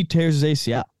KD tears his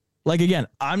ACL. Like, again,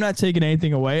 I'm not taking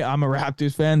anything away. I'm a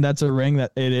Raptors fan. That's a ring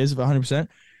that it is 100%.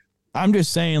 I'm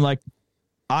just saying, like,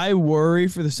 I worry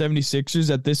for the 76ers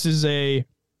that this is a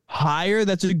hire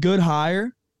that's a good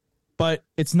hire, but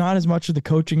it's not as much of the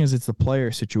coaching as it's the player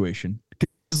situation.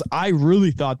 Because I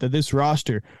really thought that this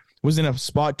roster was in a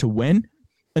spot to win.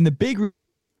 And the big reason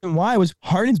why was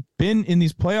Harden's been in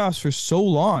these playoffs for so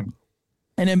long.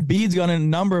 And Embiid's gone in a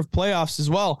number of playoffs as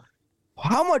well.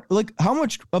 How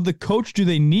much of the coach do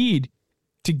they need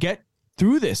to get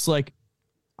through this? Like,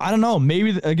 I don't know.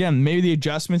 Maybe the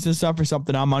adjustments and stuff are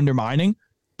something I'm undermining.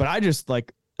 But I just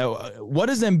what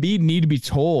does Embiid need to be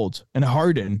told and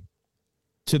Harden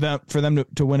for them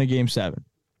to win a Game 7?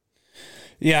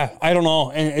 Yeah, I don't know,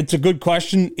 and it's a good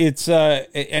question. It's if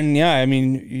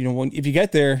you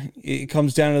get there, it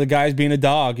comes down to the guys being a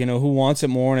dog. Who wants it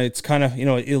more, and it's kind of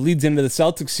it leads into the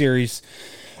Celtics series.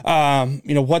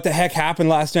 What the heck happened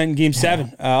last night in Game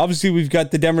 7? Obviously, we've got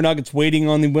the Denver Nuggets waiting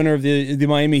on the winner of the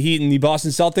Miami Heat and the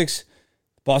Boston Celtics.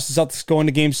 Boston Celtics going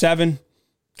to Game 7.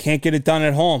 Can't get it done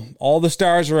at home. All the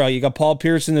stars are out. You got Paul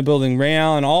Pierce in the building, Ray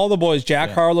Allen, all the boys.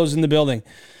 Jack Harlow's in the building.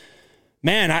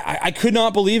 Man, I could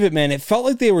not believe it, man. It felt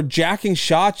like they were jacking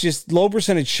shots, just low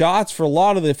percentage shots for a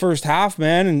lot of the first half,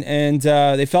 man. And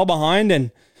they fell behind.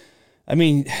 And,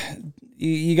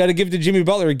 you got to give it to Jimmy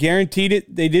Butler. Guaranteed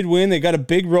it. They did win. They got a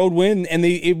big road win. And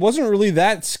it wasn't really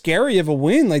that scary of a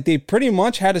win. Like, they pretty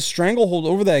much had a stranglehold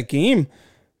over that game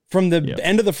from the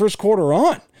end of the first quarter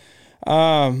on.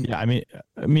 How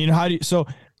do you, so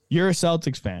you're a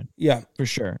Celtics fan. Yeah, for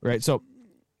sure. Right. So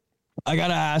I got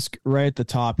to ask right at the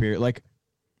top here, like,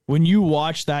 when you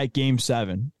watched that Game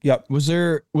 7, was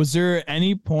there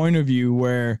any point of view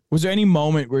was there any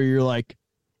moment where you're like,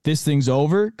 this thing's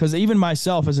over? Because even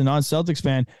myself as a non-Celtics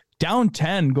fan, down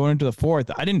 10 going into the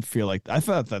fourth, I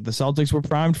thought that the Celtics were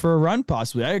primed for a run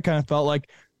possibly. I kind of felt like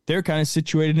they're kind of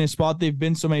situated in a spot they've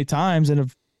been so many times and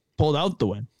have pulled out the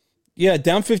win. Yeah,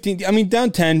 down 15.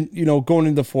 Down 10, going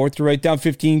into the fourth, right? Down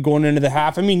 15, going into the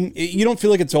half. You don't feel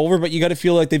like it's over, but you got to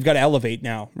feel like they've got to elevate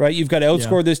now, right? You've got to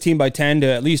outscore this team by 10 to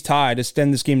at least tie to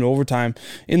extend this game to overtime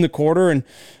in the quarter. And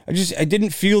I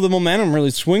didn't feel the momentum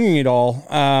really swinging at all,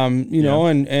 I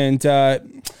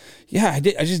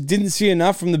just didn't see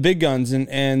enough from the big guns.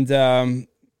 And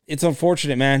it's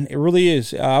unfortunate, man. It really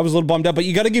is. I was a little bummed out, but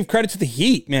you got to give credit to the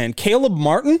Heat, man. Caleb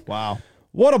Martin. Wow.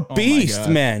 What a beast,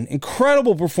 man.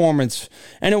 Incredible performance.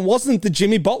 And it wasn't the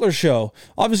Jimmy Butler show.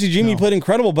 Obviously, Jimmy played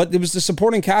incredible, but it was the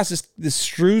supporting cast. This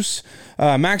Strus,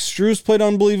 Max Strus played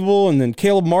unbelievable, and then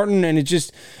Caleb Martin, and it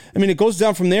just, it goes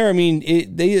down from there.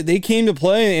 They came to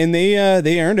play, and they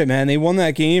earned it, man. They won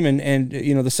that game, and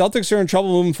the Celtics are in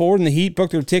trouble moving forward, and the Heat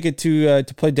booked their ticket to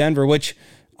play Denver, which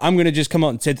I'm going to just come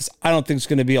out and say this. I don't think it's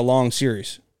going to be a long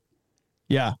series.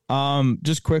 Yeah.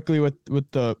 Just quickly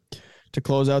to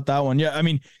close out that one. Yeah,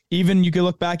 even you could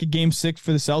look back at Game 6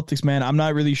 for the Celtics, man. I'm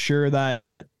not really sure that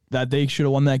they should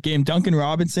have won that game. Duncan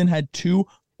Robinson had 2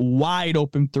 wide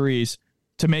open threes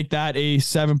to make that a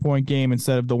 7-point game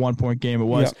instead of the 1-point game it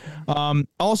was. Yep.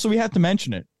 Also, we have to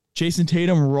mention it. Jason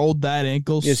Tatum rolled that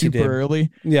ankle super early.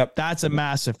 Yep. That's a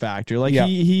massive factor. Like,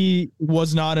 he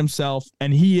was not himself,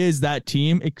 and he is that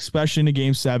team, especially in a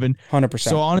Game 7. 100%.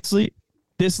 So honestly,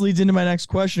 this leads into my next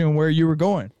question and where you were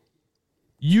going.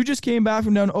 You just came back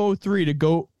from down 0-3 to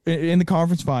go in the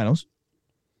conference finals.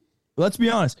 Let's be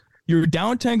honest. You're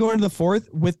down 10 going into the fourth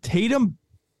with Tatum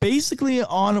basically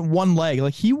on one leg.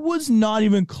 Like, he was not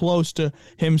even close to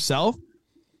himself.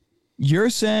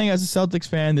 You're saying, as a Celtics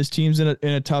fan, this team's in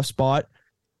a tough spot.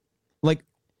 Like,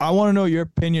 I want to know your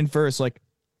opinion first. Like,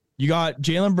 you got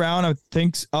Jaylen Brown, I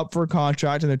think's up for a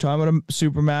contract, and they're talking about a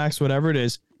supermax, whatever it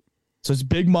is. So it's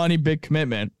big money, big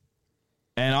commitment.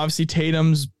 And obviously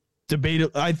Tatum's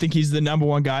debated. I think he's the number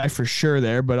one guy for sure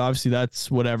there, but obviously that's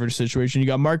whatever situation. You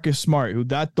got Marcus Smart,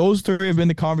 those three have been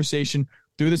the conversation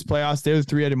through this playoffs. They're the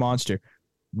three-headed monster.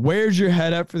 Where's your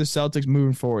head up for the Celtics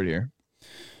moving forward here?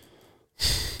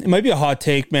 It might be a hot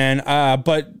take, man.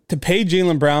 But to pay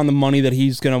Jaylen Brown the money that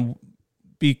he's going to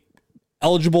be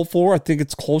eligible for, I think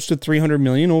it's close to $300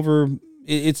 million over.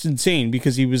 It's insane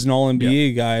because he was an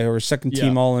All-NBA guy or a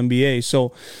second-team All-NBA.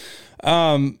 So,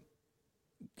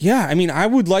 yeah, I mean, I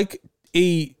would like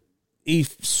a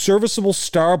serviceable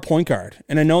star point guard,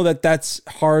 and I know that's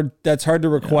hard. That's hard to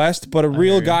request, but a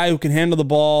real guy who can handle the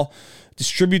ball,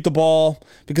 distribute the ball,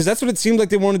 because that's what it seemed like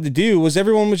they wanted to do. Was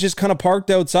everyone was just kind of parked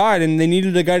outside, and they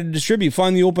needed a guy to distribute,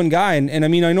 find the open guy. And I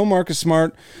mean, I know Marcus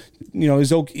Smart,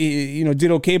 is okay,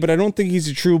 did okay, but I don't think he's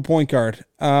a true point guard.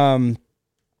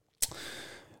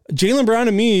 Jaylen Brown,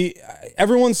 to me,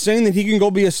 everyone's saying that he can go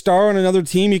be a star on another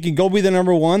team. He can go be the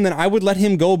number one. Then I would let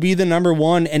him go be the number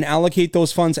one and allocate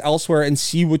those funds elsewhere and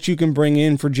see what you can bring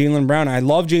in for Jaylen Brown. I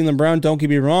love Jaylen Brown, don't get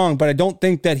me wrong, but I don't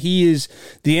think that he is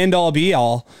the end-all,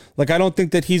 be-all. Like, I don't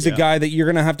think that he's a guy that you're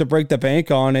going to have to break the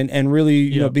bank on and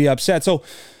really be upset. So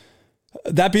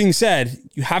that being said,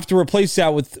 you have to replace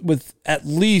that with at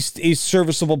least a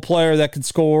serviceable player that can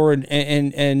score and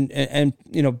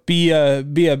be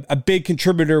a big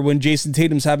contributor when Jason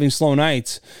Tatum's having slow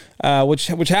nights,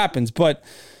 which happens. But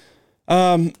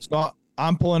so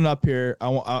I'm pulling it up here. I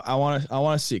want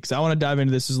to see, because I want to dive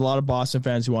into this. There's a lot of Boston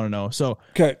fans who want to know. So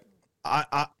okay,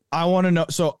 I want to know.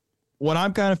 So what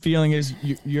I'm kind of feeling is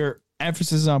your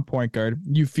emphasis is on point guard.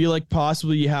 You feel like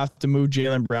possibly you have to move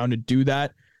Jaylen Brown to do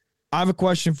that. I have a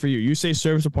question for you. You say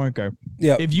serviceable point guard.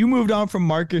 Yeah. If you moved on from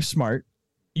Marcus Smart,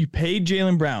 you paid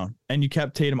Jaylen Brown, and you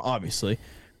kept Tatum, obviously.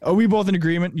 Are we both in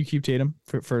agreement? You keep Tatum,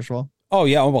 first of all? Oh,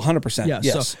 yeah. 100%. Yeah.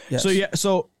 Yes.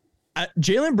 So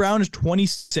Jaylen Brown is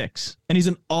 26, and he's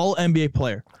an all-NBA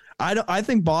player. I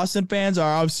think Boston fans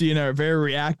are obviously in a very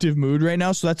reactive mood right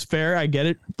now, so that's fair. I get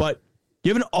it. But you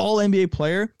have an all-NBA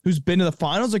player who's been to the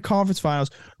finals or conference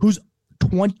finals, who's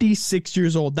 26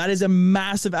 years old. That is a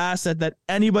massive asset that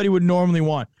anybody would normally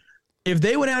want. If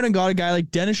they went out and got a guy like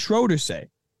Dennis Schroeder, say,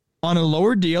 on a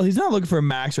lower deal, he's not looking for a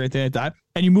max or anything like that,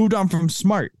 and you moved on from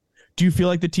Smart, do you feel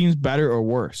like the team's better or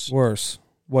worse? Worse.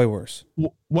 Way worse.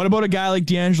 What about a guy like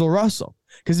D'Angelo Russell?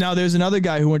 Because now there's another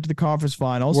guy who went to the conference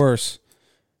finals. Worse.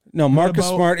 No, Marcus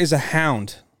Smart is a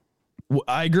hound.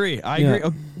 I agree.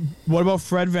 What about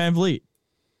Fred VanVleet?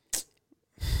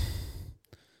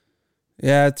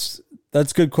 Yeah,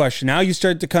 that's a good question. Now you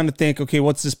start to kind of think, okay,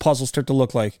 what's this puzzle start to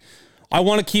look like? I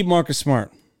want to keep Marcus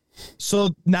Smart.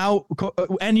 So now,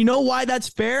 and you know why that's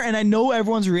fair? And I know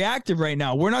everyone's reactive right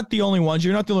now. We're not the only ones.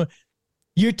 You're not the only.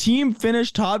 Your team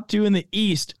finished top 2 in the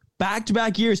East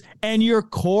back-to-back years, and your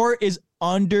core is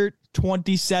under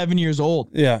 27 years old.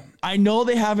 Yeah. I know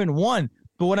they haven't won,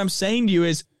 but what I'm saying to you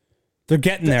is they're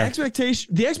getting there.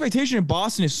 The expectation in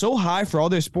Boston is so high for all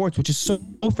their sports, which is so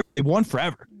fair. They've won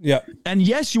forever. Yeah. And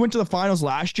yes, you went to the finals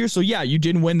last year, so yeah, you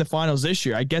didn't win the finals this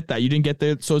year. I get that. You didn't get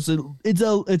there. So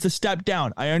it's a step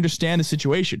down. I understand the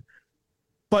situation.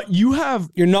 But you're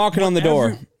knocking on the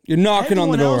door. You're knocking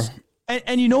on the door.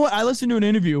 And you know what? I listened to an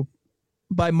interview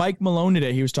by Mike Malone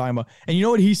today. He was talking about, and you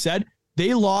know what he said?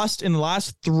 They lost in the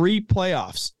last 3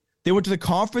 playoffs. They went to the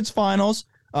conference finals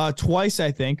twice,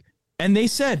 I think. And they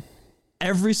said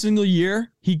every single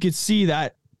year he could see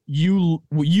that you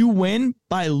win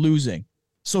by losing.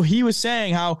 So he was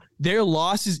saying how their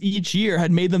losses each year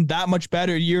had made them that much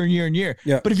better year and year and year.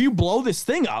 Yeah. But if you blow this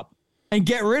thing up and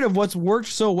get rid of what's worked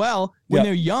so well when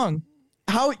they're young,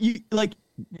 how you like,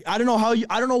 I don't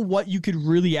know what you could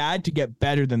really add to get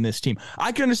better than this team.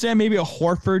 I can understand maybe a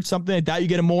Horford, something like that. You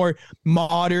get a more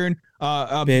modern,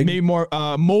 maybe more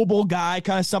mobile guy,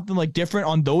 kind of something like different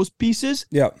on those pieces.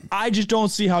 Yeah. I just don't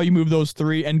see how you move those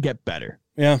 3 and get better.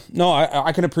 Yeah, no,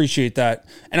 I can appreciate that.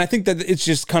 And I think that it's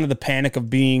just kind of the panic of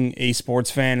being a sports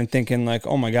fan and thinking like,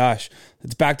 oh my gosh,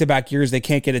 it's back-to-back years. They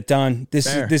can't get it done. This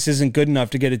isn't good enough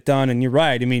to get it done. And you're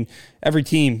right. I mean, every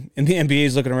team in the NBA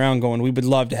is looking around going, we would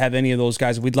love to have any of those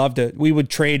guys. We would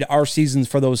trade our seasons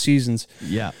for those seasons.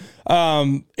 Yeah.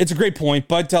 It's a great point,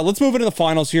 but let's move into the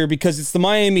finals here because it's the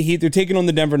Miami Heat. They're taking on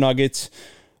the Denver Nuggets.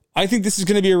 I think this is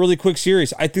going to be a really quick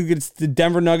series. I think it's the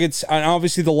Denver Nuggets, and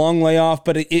obviously the long layoff,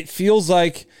 but it feels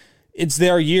like it's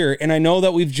their year. And I know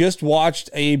that we've just watched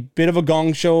a bit of a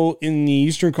gong show in the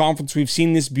Eastern Conference. We've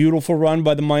seen this beautiful run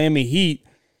by the Miami Heat,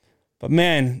 But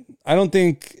man, I don't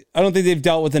think they've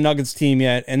dealt with the Nuggets team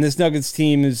yet. And this Nuggets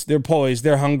team they're poised,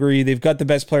 they're hungry, they've got the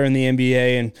best player in the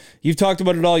NBA. And you've talked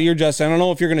about it all year, Justin. I don't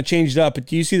know if you're going to change it up, but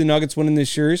do you see the Nuggets winning this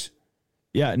series?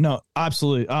 Yeah, no,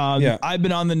 absolutely. I've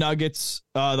been on the Nuggets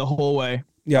the whole way.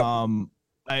 Yeah.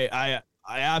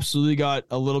 I absolutely got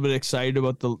a little bit excited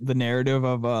about the narrative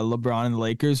of LeBron and the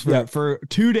Lakers for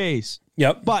 2 days.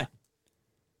 Yep. But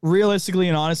realistically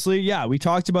and honestly, yeah, we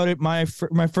talked about it my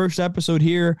first episode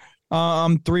here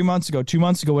 2 months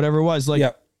ago, whatever it was.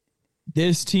 Like,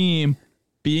 this team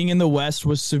being in the West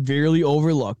was severely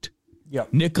overlooked.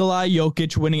 Yep. Nikola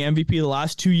Jokic winning MVP the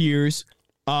last 2 years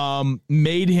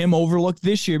made him overlooked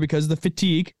this year because of the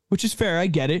fatigue, which is fair. I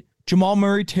get it. Jamal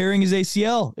Murray tearing his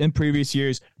ACL in previous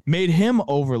years made him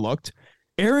overlooked.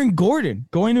 Aaron Gordon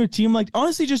going to a team like,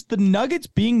 honestly, just the Nuggets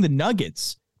being the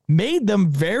Nuggets made them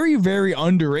very, very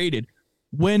underrated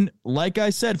when, like I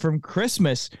said, from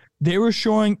Christmas, they were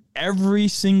showing every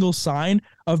single sign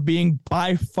of being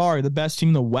by far the best team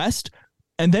in the West.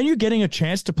 And then you're getting a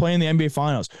chance to play in the NBA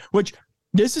Finals, which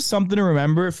this is something to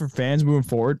remember for fans moving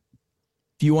forward.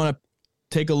 If you want to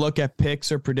take a look at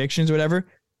picks or predictions or whatever,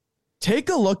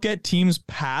 take a look at teams'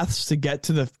 paths to get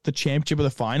to the championship or the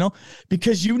final,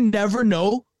 because you never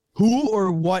know who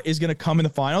or what is going to come in the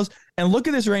finals. And look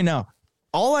at this right now.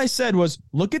 All I said was,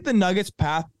 look at the Nuggets'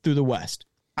 path through the West.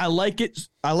 I like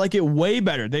it way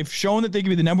better. They've shown that they can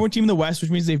be the number one team in the West,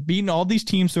 which means they've beaten all these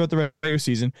teams throughout the regular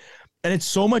season. And it's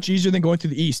so much easier than going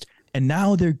through the East. And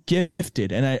now they're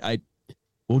gifted. And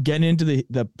we'll get into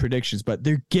the predictions, but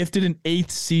they're gifted an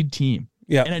 8th seed team.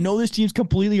 Yeah. And I know this team's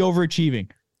completely overachieving,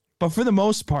 but for the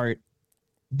most part,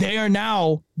 they are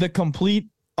now the complete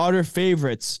utter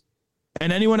favorites.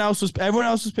 And everyone else was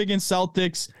picking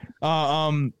Celtics,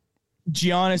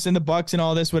 Giannis and the Bucks and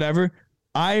all this, whatever.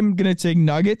 I'm going to take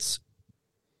Nuggets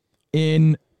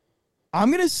I'm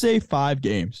going to say 5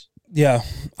 games. Yeah,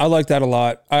 I like that a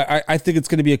lot. I think it's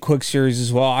going to be a quick series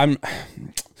as well.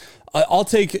 I'll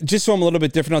take, just so I'm a little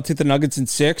bit different, I'll take the Nuggets in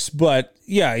 6. But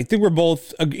yeah, I think we're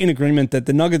both in agreement that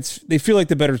the Nuggets, they feel like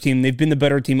the better team. They've been the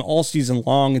better team all season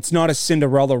long. It's not a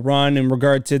Cinderella run in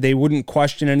regard to they wouldn't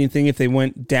question anything if they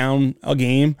went down a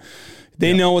game.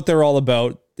 They know what they're all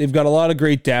about. They've got a lot of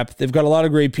great depth. They've got a lot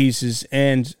of great pieces.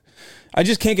 And I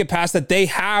just can't get past that they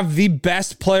have the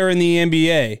best player in the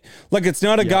NBA. Like, it's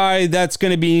not a guy that's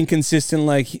going to be inconsistent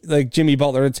like Jimmy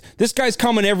Butler. It's this guy's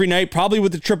coming every night, probably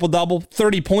with a triple-double,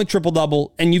 30-point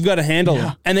triple-double, and you've got to handle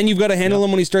him. And then you've got to handle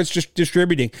him when he starts just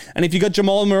distributing. And if you got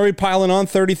Jamal Murray piling on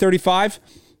 30, 35,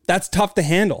 that's tough to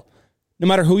handle, no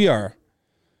matter who you are.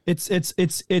 It's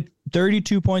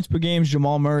 32 points per game is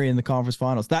Jamal Murray in the conference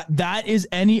finals. That is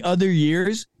any other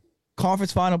year's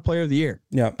conference final player of the year.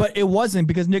 Yeah. But it wasn't,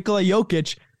 because Nikola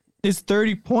Jokic is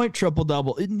 30-point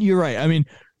triple-double. You're right. I mean,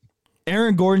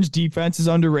 Aaron Gordon's defense is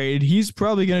underrated. He's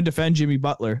probably going to defend Jimmy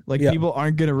Butler. People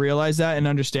aren't going to realize that and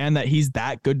understand that he's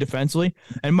that good defensively.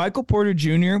 And Michael Porter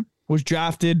Jr. was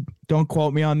drafted, don't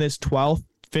quote me on this, 12th,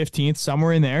 15th,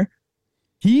 somewhere in there.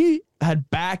 He had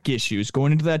back issues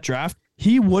going into that draft.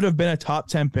 He would have been a top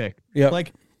 10 pick. Yeah.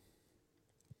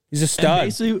 He's a stud.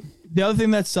 Basically, the other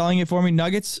thing that's selling it for me,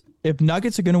 Nuggets, if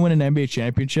Nuggets are going to win an NBA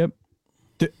championship,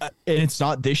 and it's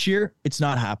not this year, it's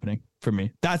not happening for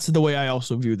me. That's the way I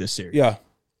also view this series. Yeah.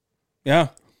 Yeah,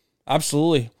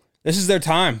 absolutely. This is their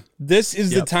time. This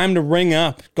is the time to ring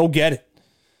up. Go get it.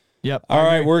 Yep. All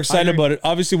right, we're excited about it.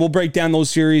 Obviously, we'll break down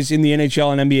those series in the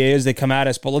NHL and NBA as they come at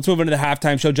us, but let's move into the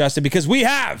halftime show, Justin, because we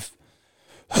have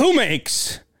Who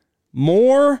Makes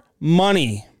More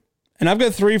Money? And I've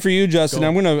got 3 for you, Justin.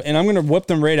 I'm gonna whip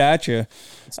them right at you.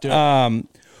 Let's do it.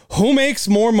 Who makes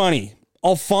more money,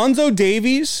 Alphonso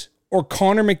Davies or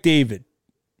Connor McDavid?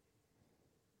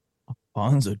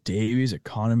 Alphonso Davies or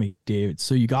Connor McDavid.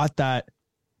 So you got that.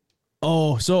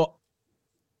 Oh, so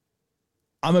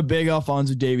I'm a big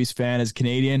Alphonso Davies fan as a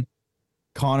Canadian.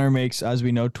 Connor makes, as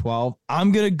we know, 12.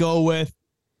 I'm going to go with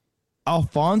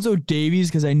Alphonso Davies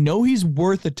because I know he's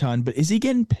worth a ton, but is he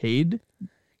getting paid?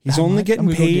 He's only getting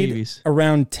paid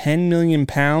around 10 million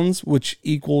pounds, which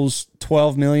equals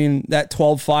 12 million. That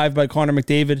 12.5 by Connor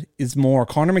McDavid is more.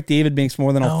 Connor McDavid makes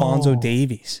more than Alphonso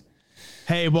Davies.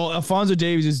 Hey, well, Alphonso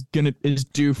Davies is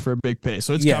due for a big pay,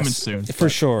 so it's coming soon. For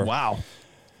sure. Wow.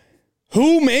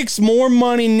 Who makes more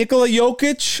money, Nikola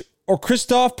Jokic or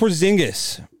Kristaps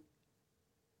Porzingis?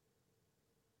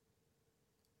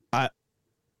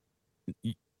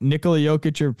 Nikola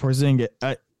Jokic or Porzingis?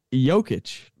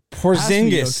 Jokic.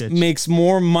 Porzingis makes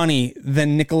more money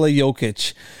than Nikola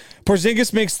Jokic.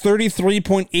 Porzingis makes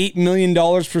 $33.8 million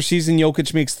per season.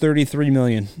 Jokic makes $33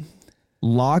 million.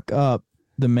 Lock up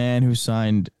the man who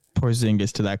signed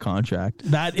Porzingis to that contract.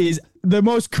 That is the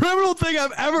most criminal thing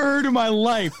I've ever heard in my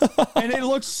life. And it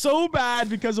looks so bad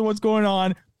because of what's going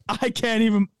on. I can't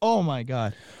even. Oh my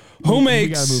God. Who We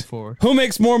gotta move forward.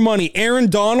 makes more money, Aaron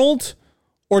Donald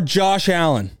or Josh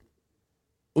Allen?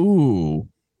 Ooh.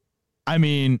 I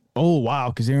mean, oh wow,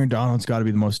 because Aaron Donald's got to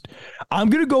be the most. I'm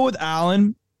gonna go with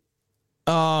Allen.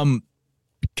 Because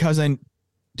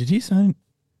did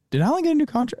Allen get a new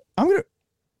contract? I'm gonna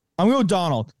go with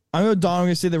Donald. I'm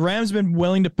gonna say the Rams have been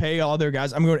willing to pay all their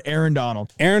guys. I'm going to Aaron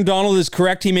Donald. Aaron Donald is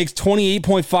correct. He makes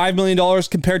 $28.5 million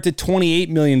compared to $28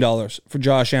 million for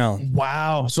Josh Allen.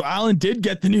 Wow. So Allen did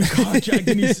get the new contract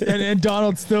and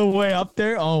Donald's still way up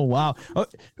there. Oh, wow.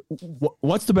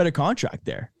 What's the better contract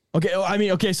there? Okay. I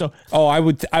mean, okay. So. Oh, I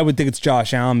would think it's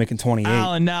Josh Allen making 28.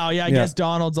 Allen now. Yeah. I guess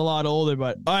Donald's a lot older,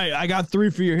 but all right. I got 3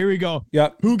 for you. Here we go.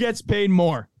 Yep. Who gets paid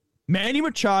more? Manny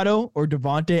Machado or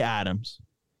Devontae Adams?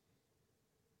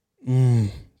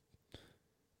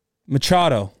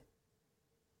 Machado.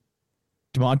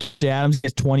 Devontae Adams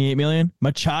gets $28 million.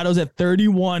 Machado's at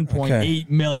 $31.8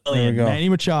 million. There we go. Manny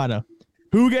Machado.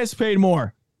 Who gets paid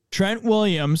more? Trent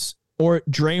Williams or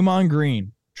Draymond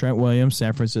Green? Trent Williams,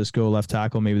 San Francisco left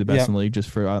tackle, maybe the best in the league.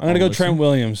 Just for I'm gonna go Trent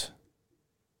Williams.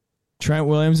 Trent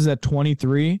Williams is at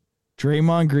 23.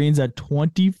 Draymond Green's at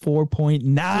 24.9.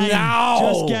 No!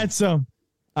 Just gets him.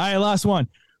 All right, last one.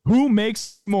 Who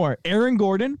makes more, Aaron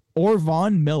Gordon or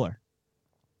Von Miller?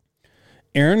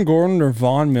 Aaron Gordon or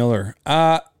Von Miller?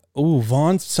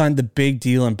 Von signed the big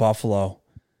deal in Buffalo.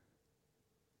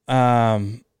 What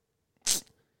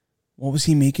was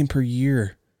he making per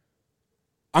year?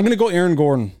 I'm going to go Aaron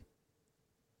Gordon.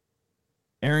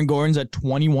 Aaron Gordon's at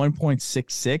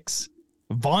 21.66.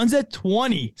 Von's at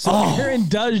 20. So Aaron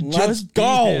does just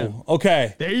go. Him.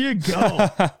 Okay. There you go.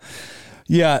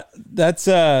 Yeah, that's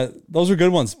those are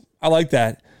good ones. I like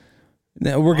that.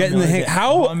 We're getting the hang.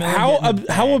 How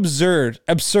absurd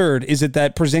is it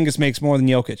that Porzingis makes more than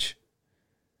Jokic?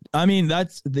 I mean,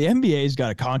 that's the NBA's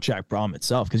got a contract problem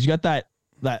itself because you got that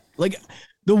like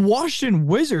the Washington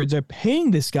Wizards are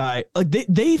paying this guy like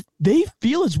they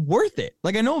feel it's worth it.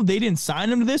 Like I know they didn't sign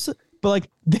him to this, but like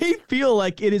they feel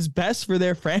like it is best for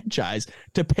their franchise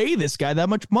to pay this guy that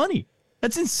much money.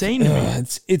 That's insane to me.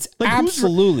 It's like,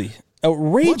 absolutely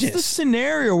outrageous. What's the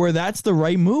scenario where that's the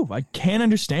right move? I can't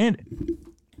understand it.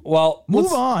 Well,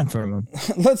 move on from him.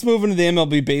 Let's move into the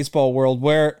MLB baseball world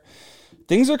where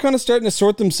things are kind of starting to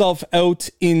sort themselves out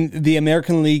in the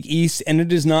American League East, and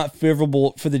it is not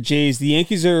favorable for the Jays. The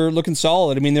Yankees are looking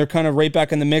solid. I mean, they're kind of right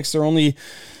back in the mix. They're only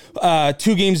 2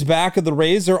 games back of the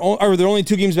Rays. They're only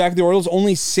 2 games back of the Orioles,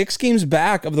 only 6 games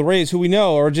back of the Rays, who we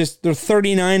know are they're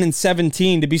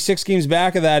 39-17. To be 6 games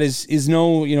back of that is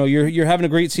no, you're having a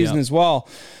great season as well.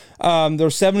 They're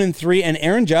 7-3, and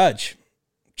Aaron Judge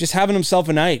just having himself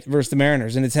a night versus the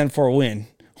Mariners in a 10-4 win.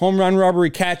 Home run robbery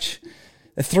catch,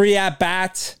 a 3 at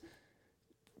bat,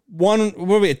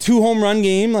 a 2 home run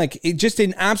game. Like just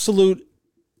an absolute.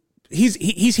 He's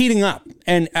heating up,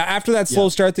 and after that slow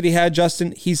start that he had,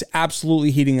 Justin, he's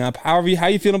absolutely heating up. How are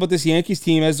you feeling about this Yankees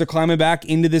team as they're climbing back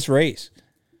into this race?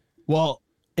 Well,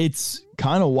 it's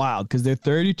kind of wild because they're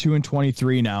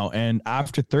 32-23 now, and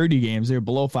after 30 games, they're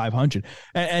below 500.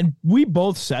 And we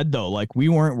both said though, like we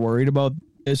weren't worried about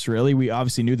this really. We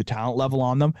obviously knew the talent level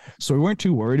on them, so we weren't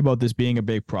too worried about this being a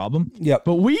big problem. Yep.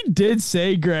 But we did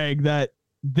say, Greg, that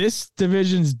this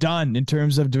division's done in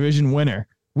terms of division winner.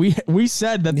 We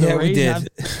said that the Rays have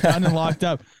done and locked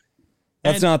up.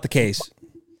 That's not the case.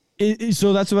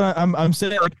 So that's what I'm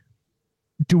saying. Like,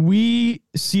 do we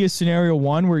see a scenario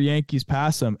 1 where Yankees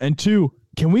pass them? And 2,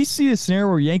 can we see a scenario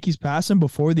where Yankees pass them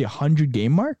before the 100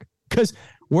 game mark? Because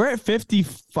we're at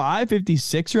 55,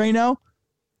 56 right now.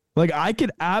 Like I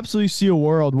could absolutely see a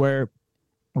world where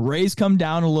Rays come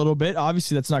down a little bit.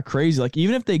 Obviously, that's not crazy. Like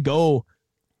even if they go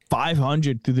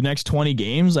 500 through the next 20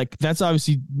 games, like that's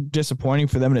obviously disappointing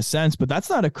for them in a sense, but that's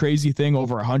not a crazy thing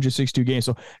over 162 games.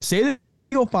 So say that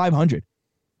they go 500,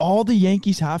 all the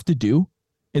Yankees have to do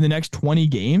in the next 20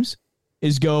 games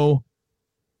is go,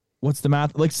 what's the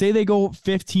math? Like say they go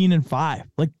 15-5,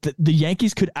 like the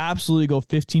Yankees could absolutely go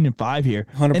 15-5 here.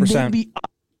 100%. And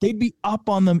they'd be up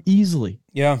on them easily.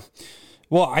 Yeah.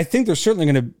 Well, I think they're certainly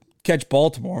going to catch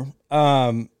Baltimore.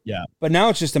 Yeah. But now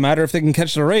it's just a matter if they can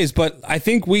catch the Rays. But I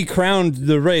think we crowned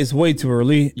the Rays way too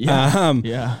early.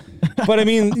 Yeah. But I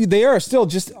mean, they are still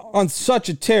just on such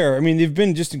a tear. I mean, they've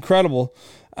been just incredible.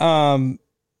 But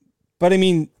I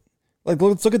mean, like,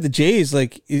 let's look at the Jays.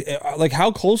 Like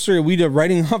how close are we to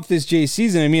writing off this Jays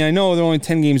season? I mean, I know they're only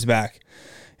 10 games back,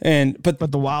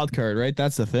 but the wild card, right?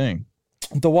 That's the thing.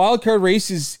 The wild card race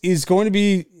is going to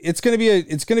be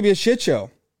a shit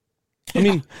show. I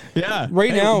mean, yeah,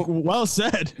 right now, well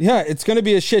said. Yeah, it's going to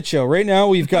be a shit show. Right now,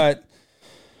 we've got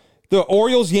the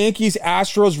Orioles, Yankees,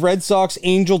 Astros, Red Sox,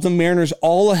 Angels, and Mariners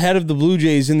all ahead of the Blue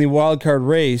Jays in the wild card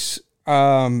race.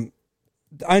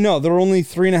 I know they're only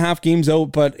 3.5 games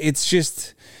out, but it's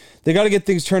just they got to get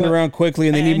things turned around quickly,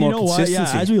 and they need more consistency.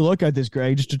 Yeah, as we look at this,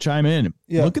 Greg, just to chime in,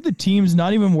 look at the teams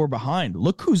not even more behind.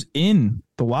 Look who's in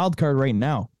the wild card right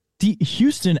now. The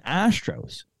Houston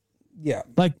Astros. Yeah.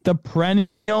 Like the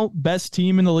perennial best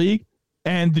team in the league,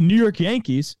 and the New York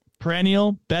Yankees,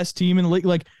 perennial best team in the league.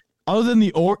 Like, other than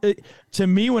to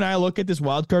me, when I look at this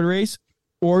wild card race,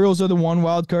 Orioles are the 1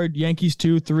 wild card, Yankees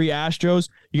 2, 3 Astros.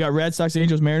 You got Red Sox,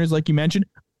 Angels, Mariners, like you mentioned.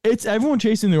 It's everyone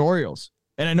chasing the Orioles.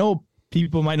 And I know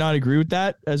people might not agree with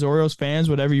that as Orioles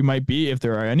fans, whatever you might be, if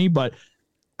there are any, but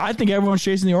I think everyone's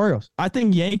chasing the Orioles. I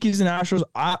think Yankees and Astros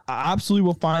absolutely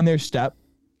will find their step.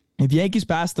 If Yankees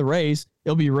pass the Rays,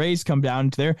 it'll be Rays come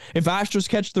down to there. If Astros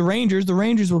catch the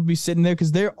Rangers will be sitting there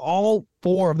because they're all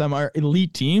 4 of them are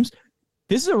elite teams.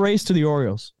 This is a race to the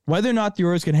Orioles, whether or not the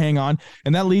Orioles can hang on.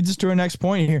 And that leads us to our next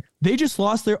point here. They just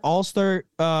lost their all-star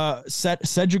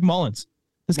Cedric Mullins.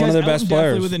 This One guy's of their best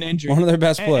players. With an injury. One of their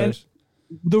best players.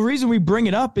 And the reason we bring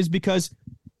it up is because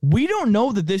we don't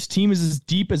know that this team is as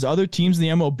deep as other teams in the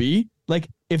MLB. Like,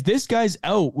 if this guy's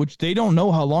out, which they don't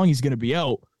know how long he's going to be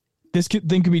out, this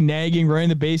thing could be nagging, running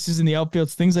the bases in the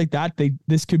outfields, things like that.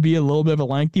 This could be a little bit of a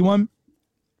lengthy one.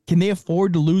 Can they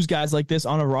afford to lose guys like this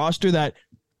on a roster that,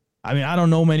 I mean, I don't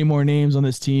know many more names on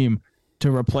this team to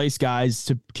replace guys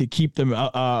to keep them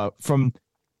from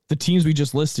the teams we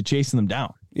just listed chasing them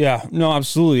down. Yeah, no,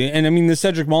 absolutely. And I mean, the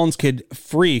Cedric Mullins kid,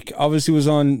 freak, obviously was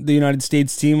on the United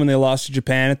States team when they lost to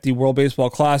Japan at the World Baseball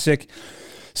Classic.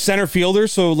 Center fielder.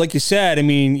 So like you said, I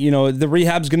mean, you know, the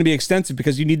rehab's going to be extensive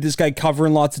because you need this guy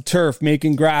covering lots of turf,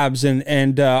 making grabs,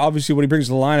 and obviously what he brings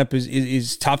to the lineup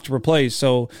is tough to replace.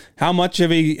 So how much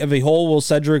of a hole will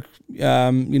Cedric,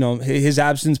 his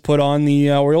absence put on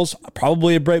the Orioles?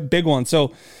 Probably a big one.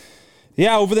 So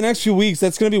yeah, over the next few weeks,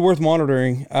 that's going to be worth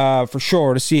monitoring for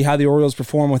sure to see how the Orioles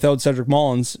perform without Cedric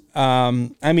Mullins.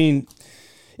 I mean,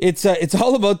 it's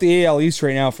all about the AL East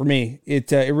right now for me.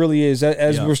 It really is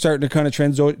as we're starting to kind of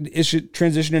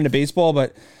transition into baseball.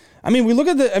 But I mean, we look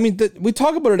at we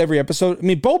talk about it every episode. I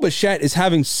mean, Bo Bichette is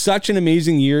having such an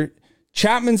amazing year.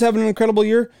 Chapman's having an incredible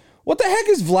year. What the heck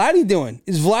is Vladdy doing?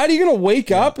 Is Vladdy going to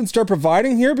wake up and start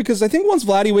providing here? Because I think once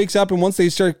Vladdy wakes up and once they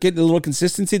start getting a little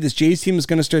consistency, this Jays team is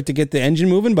going to start to get the engine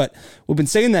moving. But we've been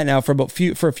saying that now for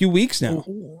a few weeks now.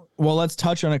 Well, let's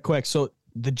touch on it quick. So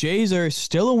the Jays are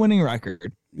still a winning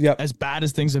record. Yep. As bad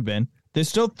as things have been, they're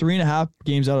still 3.5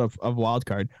 games out of wild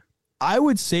card. I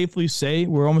would safely say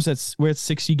we're at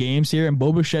 60 games here, and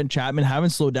Bo Bichette and Chapman haven't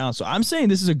slowed down. So I'm saying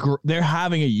this is they're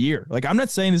having a year. Like, I'm not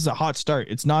saying this is a hot start.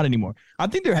 It's not anymore. I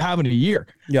think they're having a year.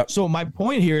 Yep. So my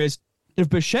point here is, if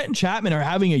Bichette and Chapman are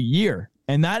having a year,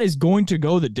 and that is going to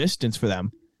go the distance for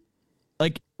them,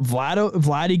 like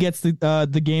Vladdy gets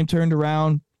the game turned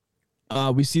around.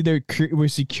 We see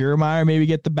Kiermaier maybe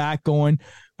get the back going.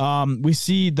 We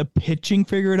see the pitching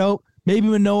figured out. Maybe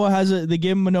Manoah they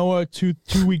give Manoah a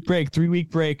 2-week break, 3-week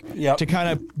break to kind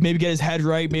of maybe get his head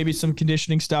right, maybe some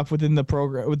conditioning stuff within the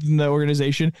program, within the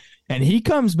organization. And he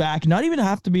comes back, not even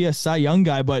have to be a Cy Young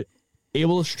guy, but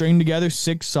able to string together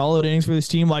 6 solid innings for this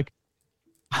team. Like,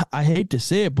 I hate to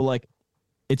say it, but like,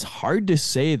 it's hard to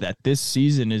say that this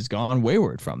season has gone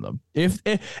wayward from them.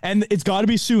 And it's got to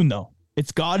be soon, though.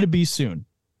 It's got to be soon.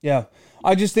 Yeah.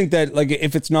 I just think that, like,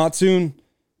 if it's not soon,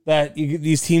 that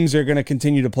these teams are going to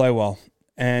continue to play well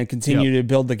and continue to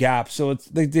build the gap. So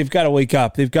they've got to wake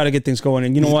up. They've got to get things going.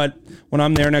 And you know what? When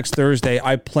I'm there next Thursday,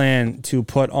 I plan to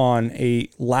put on a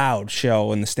loud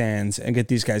show in the stands and get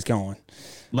these guys going.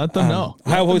 Let them know.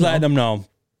 I will let them know.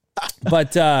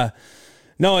 But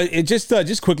no, it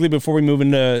just quickly before we move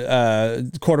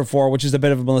into quarter 4, which is a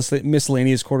bit of a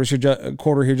miscellaneous quarter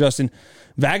here, Justin.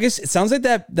 Vegas, it sounds like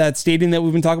that stadium that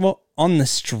we've been talking about on the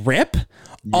Strip.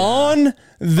 Yeah. On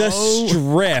the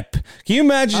Strip. Can you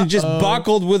imagine just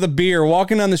buckled with a beer,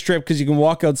 walking on the Strip because you can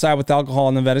walk outside with alcohol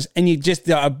in the Vegas, and you just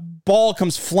a ball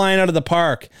comes flying out of the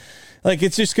park. Like,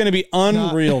 it's just going to be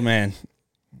unreal, man.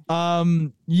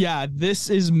 Yeah, this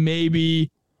is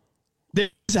maybe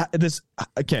this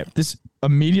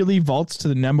immediately vaults to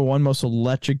the number 1 most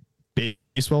electric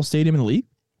baseball stadium in the league.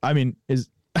 I mean,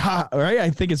 right? I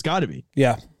think it's got to be.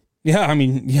 Yeah. I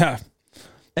mean, yeah.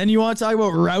 And you want to talk about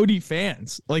rowdy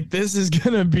fans? Like, this is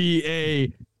gonna be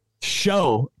a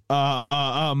show.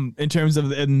 In terms of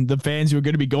the fans who are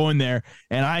going to be going there,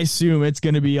 and I assume it's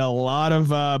going to be a lot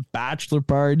of bachelor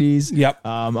parties. Yep.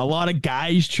 A lot of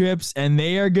guys trips, and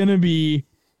they are going to be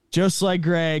just like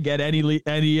Greg at any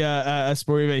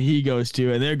sport event he goes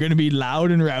to, and they're going to be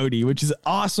loud and rowdy, which is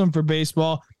awesome for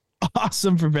baseball,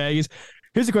 awesome for Vegas.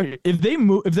 Here's the question: if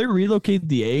they relocate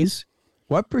the A's,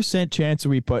 what % chance are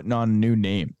we putting on a new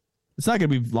name? It's not going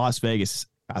to be Las Vegas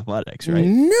Athletics, right?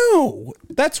 No,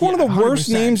 that's one of the worst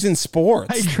 100%. names in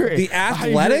sports. I agree. The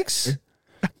Athletics.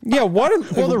 Yeah, what?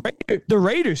 Well, the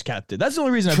Raiders kept it. That's the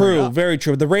only reason. True, very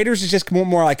true. The Raiders is just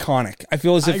more iconic. I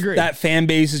feel as if that fan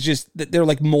base is just they're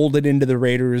like molded into the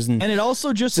Raiders, and it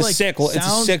also just it's it's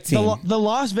a sick team. The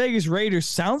Las Vegas Raiders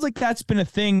sounds like that's been a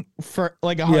thing for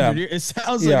like 100 years. It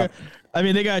sounds like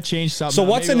they gotta change something. So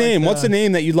what's the name? What's the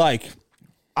name that you like?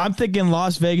 I'm thinking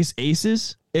Las Vegas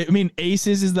Aces.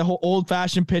 Aces is the whole old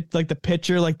fashioned pitch, like the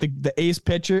pitcher, like the ace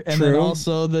pitcher, and then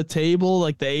also the table,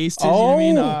 like the aces. Oh.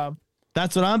 You know what I mean?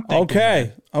 That's what I'm thinking.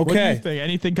 Okay. What do you think?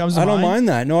 Anything comes to mind? I don't mind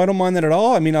that. No, I don't mind that at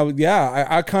all. I mean,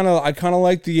 I kind of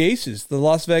like the Aces, the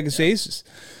Las Vegas Aces.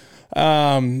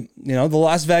 The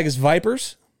Las Vegas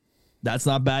Vipers. That's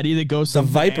not bad either. Go some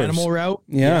Vipers. Animal route.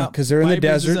 Yeah, because they're in the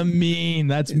desert.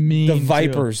 That's mean. The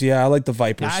Vipers. Too. Yeah, I like the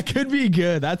Vipers. That could be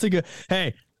good. That's a good.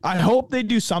 Hey, I hope they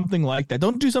do something like that.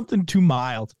 Don't do something too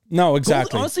mild. No,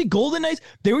 exactly. Honestly, Golden Knights,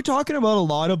 they were talking about a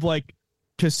lot of like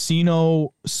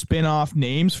casino spin-off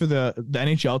names for the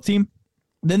NHL team.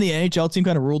 Then the NHL team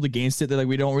kind of ruled against it. They're like,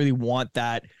 we don't really want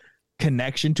that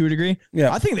connection to a degree.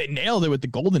 Yeah. I think they nailed it with the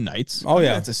Golden Knights. Oh,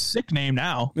 yeah. That's a sick name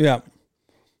now. Yeah.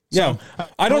 Yeah. So,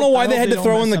 I don't know why they had to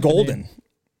throw in the Golden.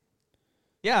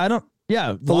 The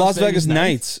Las Vegas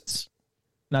Knights.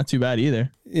 Not too bad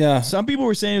either. Yeah. Some people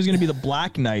were saying it was going to be the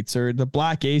Black Knights or the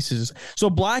Black Aces. So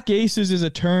Black Aces is a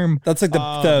term. That's like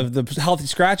the healthy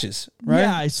scratches, right?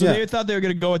 Yeah. So they thought they were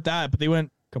going to go with that, but they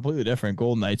went completely different.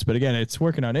 Golden Knights. But again, it's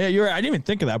working on it. Yeah, you're right. I didn't even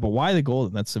think of that, but why the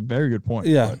Golden? That's a very good point.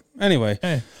 Yeah. But anyway.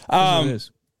 Hey,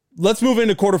 let's move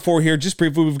into quarter 4 here. Just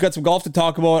briefly, we've got some golf to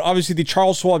talk about. Obviously, the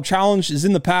Charles Schwab Challenge is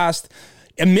in the past.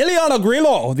 Emiliano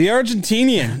Grillo, the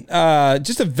Argentinian,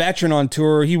 just a veteran on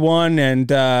tour. He won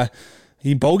and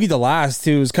he bogeyed the last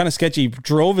too. It was kind of sketchy.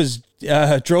 Drove it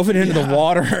into the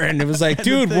water, and it was like,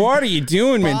 dude, what are you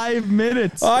doing, man? 5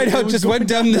 minutes. I know, just went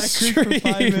down the street.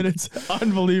 5 minutes.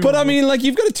 Unbelievable. But I mean, like,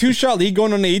 you've got a 2-shot lead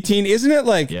going on 18, isn't it?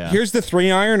 Like, here's the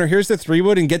 3-iron or here's the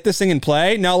 3-wood and get this thing in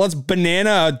play. Now let's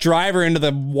banana a driver into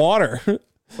the water.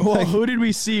 Well, who did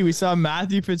we see? We saw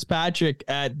Matthew Fitzpatrick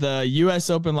at the U.S.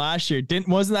 Open last year.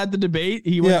 Wasn't that the debate?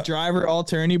 He went driver all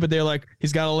tourney, but they're like,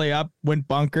 he's got to lay up, went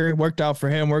bunker, worked out for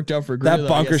him, worked out for Grillo. That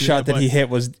bunker shot that he hit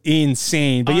was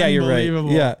insane. But yeah, you're right.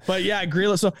 Yeah. But yeah,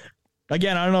 Grillo. So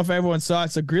again, I don't know if everyone saw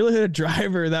it. So Grillo hit a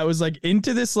driver that was like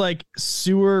into this like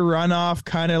sewer runoff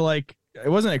kind of like, it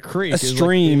wasn't a creek, a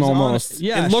stream almost.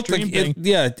 It looked like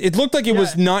it looked like it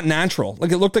was not natural.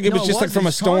 Like it looked like it was just like from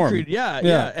a storm. Concrete.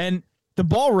 Yeah. And the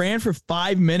ball ran for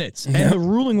 5 minutes, and the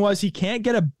ruling was he can't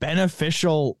get a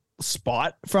beneficial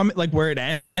spot from it, like where it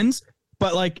ends.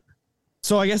 But like,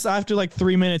 so I guess after like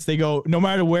 3 minutes, they go, no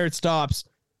matter where it stops,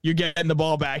 you're getting the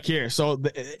ball back here. So,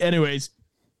 anyways,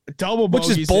 double bogeys,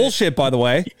 which is bullshit, by the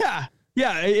way. Yeah.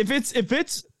 If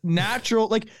it's natural,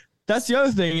 like that's the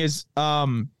other thing is,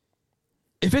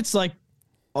 if it's like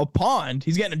a pond,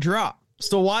 he's getting a drop.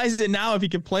 So why is it now if he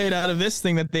can play it out of this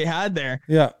thing that they had there?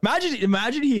 Yeah.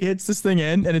 Imagine he hits this thing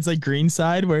in and it's like green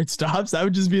side where it stops. That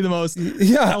would just be the most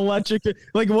electric.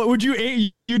 Like, what would you aim?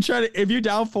 You try to, if you're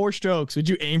down 4 strokes, would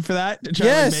you aim for that to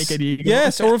try to make it eagle?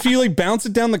 Yes. Or if you like bounce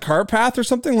it down the cart path or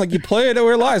something, like you play it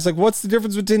where it lies. Like, what's the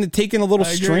difference between it taking a little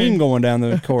stream going down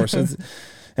the course?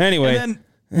 Anyway. And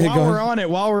then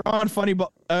while we're on funny,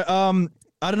 I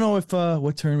don't know if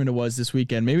what tournament it was this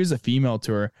weekend. Maybe it was a female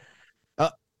tour.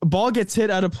 A ball gets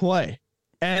hit out of play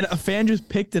and a fan just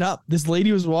picked it up. This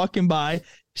lady was walking by.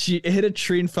 She hit a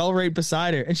tree and fell right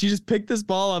beside her. And she just picked this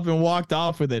ball up and walked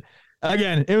off with it.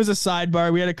 Again, it was a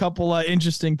sidebar. We had a couple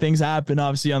interesting things happen,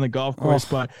 obviously, on the golf course.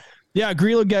 But yeah,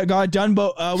 Grillo got done.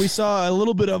 But we saw a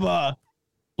little bit of a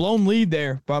blown lead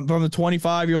there from the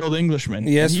 25-year-old Englishman.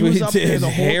 Yes, we did.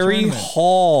 Harry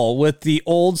Hall with the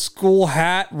old school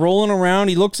hat rolling around.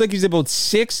 He looks like he's about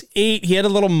 6'8". He had a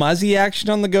little muzzy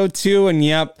action on the go too, and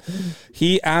yep,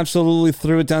 he absolutely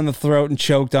threw it down the throat and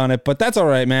choked on it. But that's all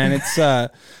right, man.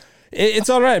 It's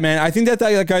all right, man. I think that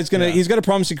guy's he's got a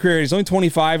promising career. He's only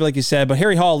 25, like you said, but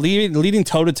Harry Hall leading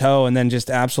toe to toe and then just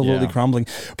absolutely crumbling.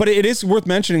 But it is worth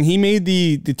mentioning he made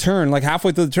the turn like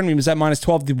halfway through the tournament. He was at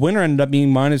 -12. The winner ended up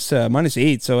being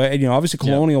 -8. So obviously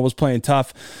Colonial was playing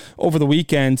tough over the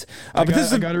weekend. I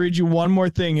got to read you one more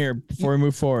thing here before we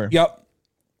move forward. Yep.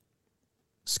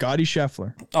 Scotty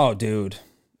Scheffler. Oh, dude.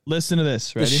 Listen to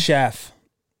this. Ready? The chef.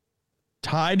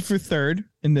 Tied for 3rd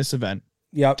in this event.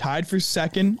 Yep. Tied for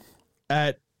 2nd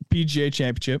at PGA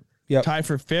Championship. Yep. Tied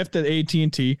for 5th at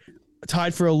AT&T.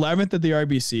 Tied for 11th at the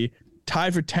RBC.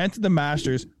 Tied for 10th at the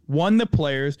Masters. Won the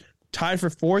Players. Tied for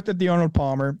 4th at the Arnold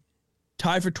Palmer.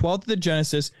 Tied for 12th at the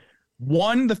Genesis.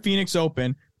 Won the Phoenix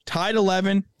Open. Tied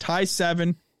 11. Tie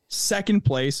 7. Second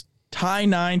place. Tie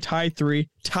 9. Tie 3.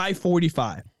 Tie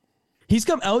 45. He's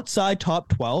come outside top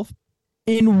 12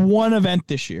 in one event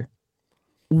this year.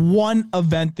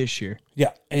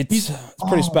 Yeah, it's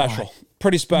pretty special.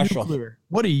 Pretty special. Nuclear.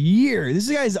 What a year. This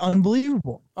guy's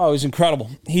unbelievable. Oh, he's incredible.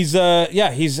 He's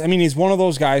one of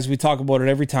those guys, we talk about it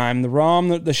every time. The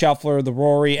Rahm, the Scheffler, the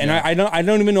Rory, and I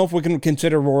don't even know if we can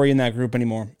consider Rory in that group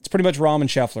anymore. It's pretty much Rahm and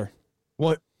Scheffler.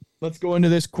 Well, let's go into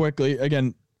this quickly.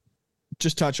 Again,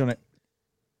 just touch on it.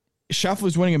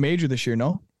 Scheffler's winning a major this year,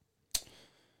 no?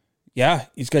 Yeah,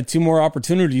 he's got 2 more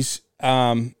opportunities.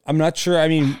 I'm not sure. I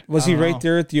mean, was he right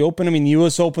there at the Open? I mean, the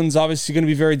U.S. Open's obviously going to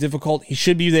be very difficult. He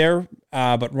should be there,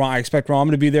 but I expect Rahm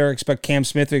to be there. I expect Cam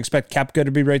Smith. I expect Koepka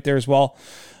to be right there as well.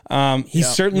 He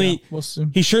certainly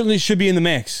should be in the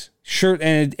mix. Sure,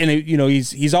 and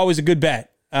he's always a good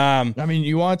bet. I mean,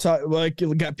 you want to talk, like,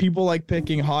 you got people like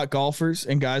picking hot golfers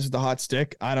and guys with the hot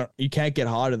stick. You can't get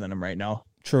hotter than him right now.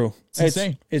 True, it's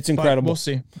insane. It's incredible.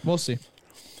 But we'll see.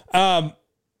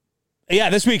 Yeah,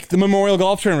 this week, the Memorial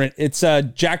Golf Tournament. It's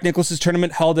Jack Nicklaus's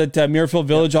tournament held at Muirfield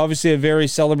Village. Yep. Obviously, a very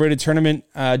celebrated tournament.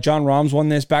 John Rahm's won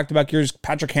this back-to-back years.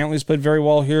 Patrick Cantlay's played very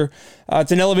well here.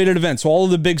 It's an elevated event, so all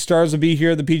of the big stars will be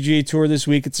here at the PGA Tour this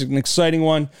week. It's an exciting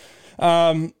one.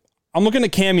 I'm looking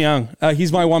at Cam Young.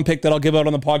 He's my one pick that I'll give out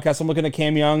on the podcast. I'm looking at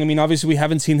Cam Young. I mean, obviously, we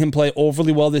haven't seen him play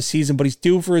overly well this season, but he's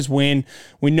due for his win.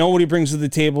 We know what he brings to the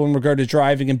table in regard to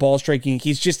driving and ball striking.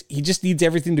 He just needs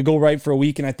everything to go right for a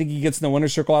week, and I think he gets in the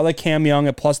winner's circle. I like Cam Young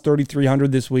at plus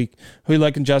 3,300 this week. Who you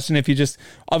liking, Justin? If you just,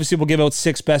 obviously, we'll give out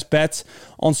 6 best bets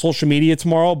on social media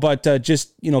tomorrow, but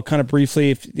just, kind of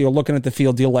briefly, if you're looking at the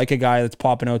field, do you like a guy that's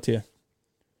popping out to you?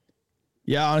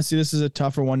 Yeah, honestly, this is a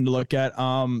tougher one to look at.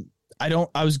 I'm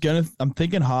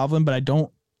thinking Hovland, but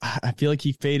I feel like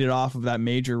he faded off of that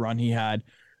major run he had.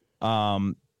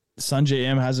 Sungjae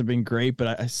Im hasn't been great,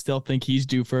 but I still think he's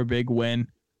due for a big win.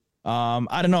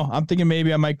 I don't know. I'm thinking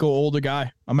maybe I might go older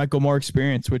guy. I might go more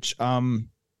experience, which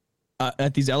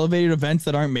at these elevated events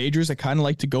that aren't majors, I kind of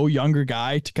like to go younger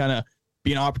guy to kind of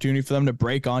be an opportunity for them to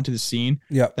break onto the scene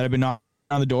that I've been knocking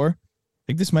on the door. I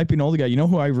think this might be an older guy. You know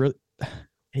who I really...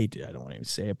 Hey, dude, I don't want to even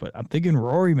say it, but I'm thinking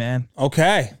Rory, man.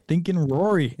 Okay. Thinking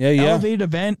Rory. Yeah. Elevated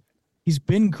event. He's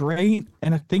been great.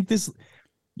 And I think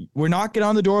we're knocking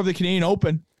on the door of the Canadian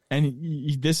Open.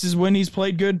 And this is when he's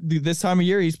played good. This time of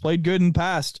year, he's played good in the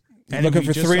past. And looking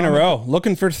for 3 in a row.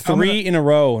 Looking for 3 in a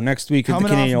row next week at the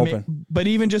Canadian Open. But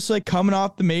even just like coming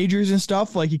off the majors and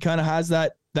stuff, like he kind of has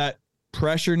that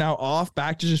pressure now off,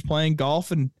 back to just playing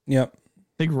golf. And I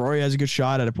think Rory has a good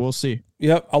shot at it, but we'll see.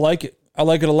 Yep, I like it. I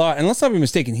like it a lot. And let's not be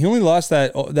mistaken. He only lost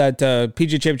that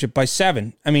PGA Championship by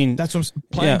 7. I mean, that's what I'm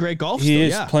playing great golf. He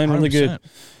is playing 100%. Really good.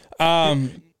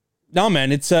 No,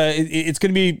 man, it's going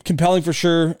to be compelling for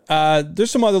sure. There's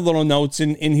some other little notes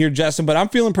in here, Justin, but I'm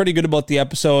feeling pretty good about the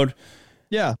episode.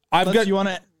 Yeah. You want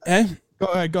to? Go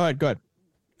ahead.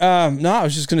 No, I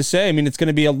was just going to say, I mean, it's going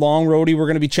to be a long roadie. We're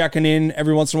going to be checking in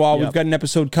every once in a while. Yep. We've got an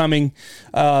episode coming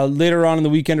later on in the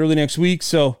weekend, early next week.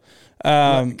 So,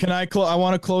 can I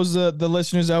want to close the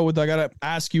listeners out with, I got to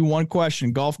ask you one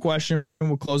question, golf question, and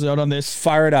we'll close it out on this.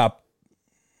 Fire it up.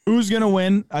 Who's going to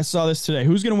win? I saw this today.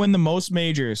 Who's going to win the most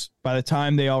majors by the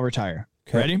time they all retire?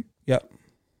 Okay. Ready? Yep.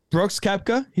 Brooks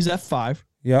Koepka, he's at 5.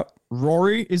 Yep.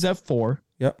 Rory is at 4.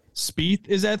 Yep. Spieth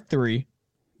is at 3.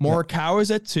 Morikawa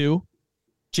is at 2.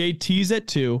 JT's at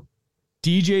 2.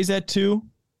 DJ's at 2.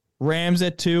 Ram's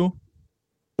at 2.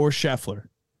 Or Scheffler,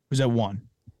 who's at 1.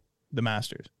 The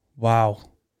Masters. Wow.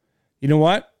 You know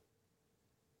what?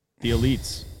 The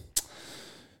elites.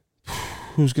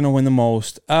 Who's going to win the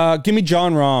most? Give me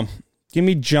Jon Rahm. Give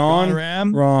me Jon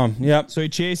Rahm. Yep. So he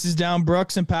chases down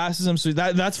Brooks and passes him. So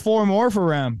that's 4 more for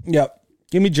Rahm. Yep.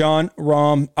 Give me Jon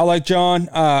Rahm. I like Jon.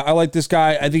 I like this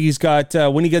guy. I think he's got,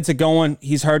 when he gets it going,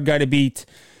 he's a hard guy to beat.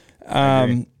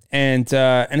 And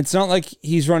it's not like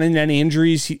he's running into any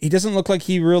injuries. He doesn't look like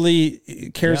he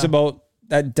really cares about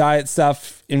that diet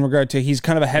stuff in regard to, he's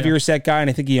kind of a heavier set guy, and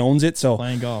I think he owns it. So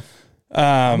playing golf.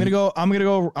 I'm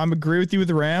agree with you with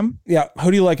the Ram. Yeah.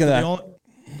 Who do you like in that?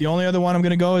 The only other one I'm going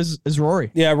to go is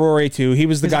Rory. Yeah, Rory too. He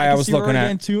was the guy I was looking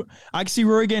at. I can see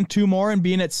Rory getting 2 more and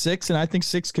being at 6, and I think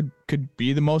 6 could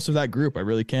be the most of that group. I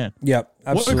really can. Yep,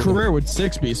 absolutely. What a career would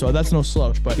 6 be? So that's no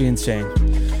slouch, but be insane.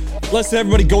 Listen,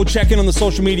 everybody, go check in on the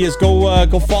social medias.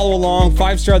 Go follow along.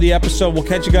 5-star the episode. We'll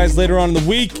catch you guys later on in the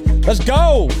week. Let's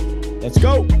go. Let's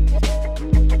go.